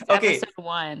think, okay, episode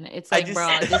 1, it's like, bro,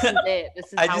 this is it.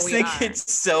 This is how we are. I just think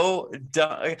it's so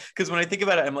dumb, because when I think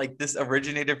about it, I'm like, this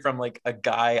originated from like a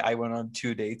guy I went on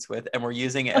 2 dates with, and we're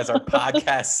using it as our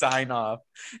podcast sign off.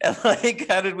 And like,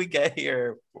 how did we get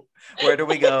here? Where do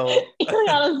we go?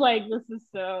 I was like, this is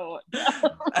so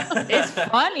it's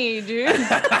funny, dude.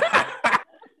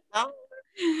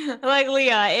 Like,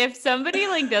 Leah, if somebody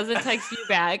like doesn't text you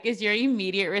back, is your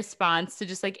immediate response to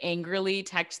just like angrily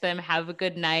text them "have a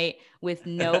good night" with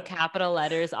no capital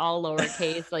letters, all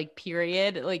lowercase, like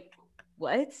period? Like,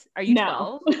 what? Are you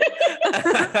 12?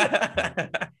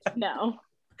 No.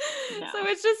 So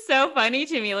it's just so funny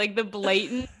to me, like the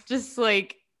blatant, just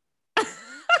like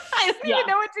I don't even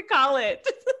know what to call it.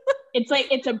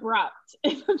 It's abrupt.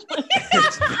 It's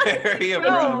very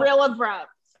abrupt. It's real abrupt.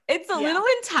 It's a little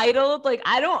entitled, like,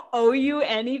 I don't owe you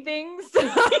anything. So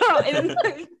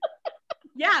like,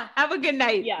 yeah, have a good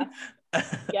night. Yeah.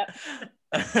 Yep.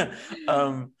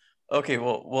 Okay,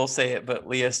 well, we'll say it, but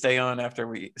Leah, stay on after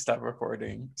we stop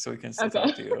recording so we can still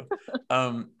talk to you.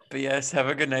 But yes, have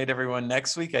a good night, everyone.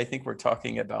 Next week, I think we're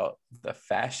talking about the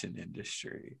fashion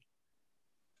industry.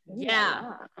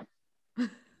 Yeah.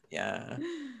 Yeah.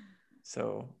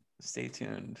 So stay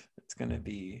tuned. It's going to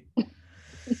be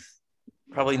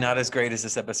probably not as great as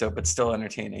this episode, but still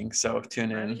entertaining. So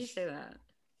tune in. Why did you say that?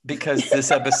 Because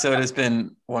this episode has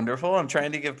been wonderful. I'm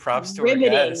trying to give props to our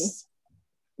guests.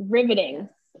 Riveting.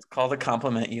 It's called a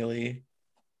compliment, Yuli.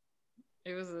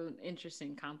 It was an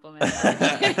interesting compliment.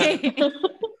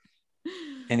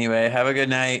 Anyway, have a good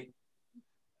night.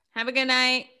 Have a good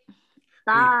night.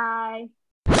 Bye.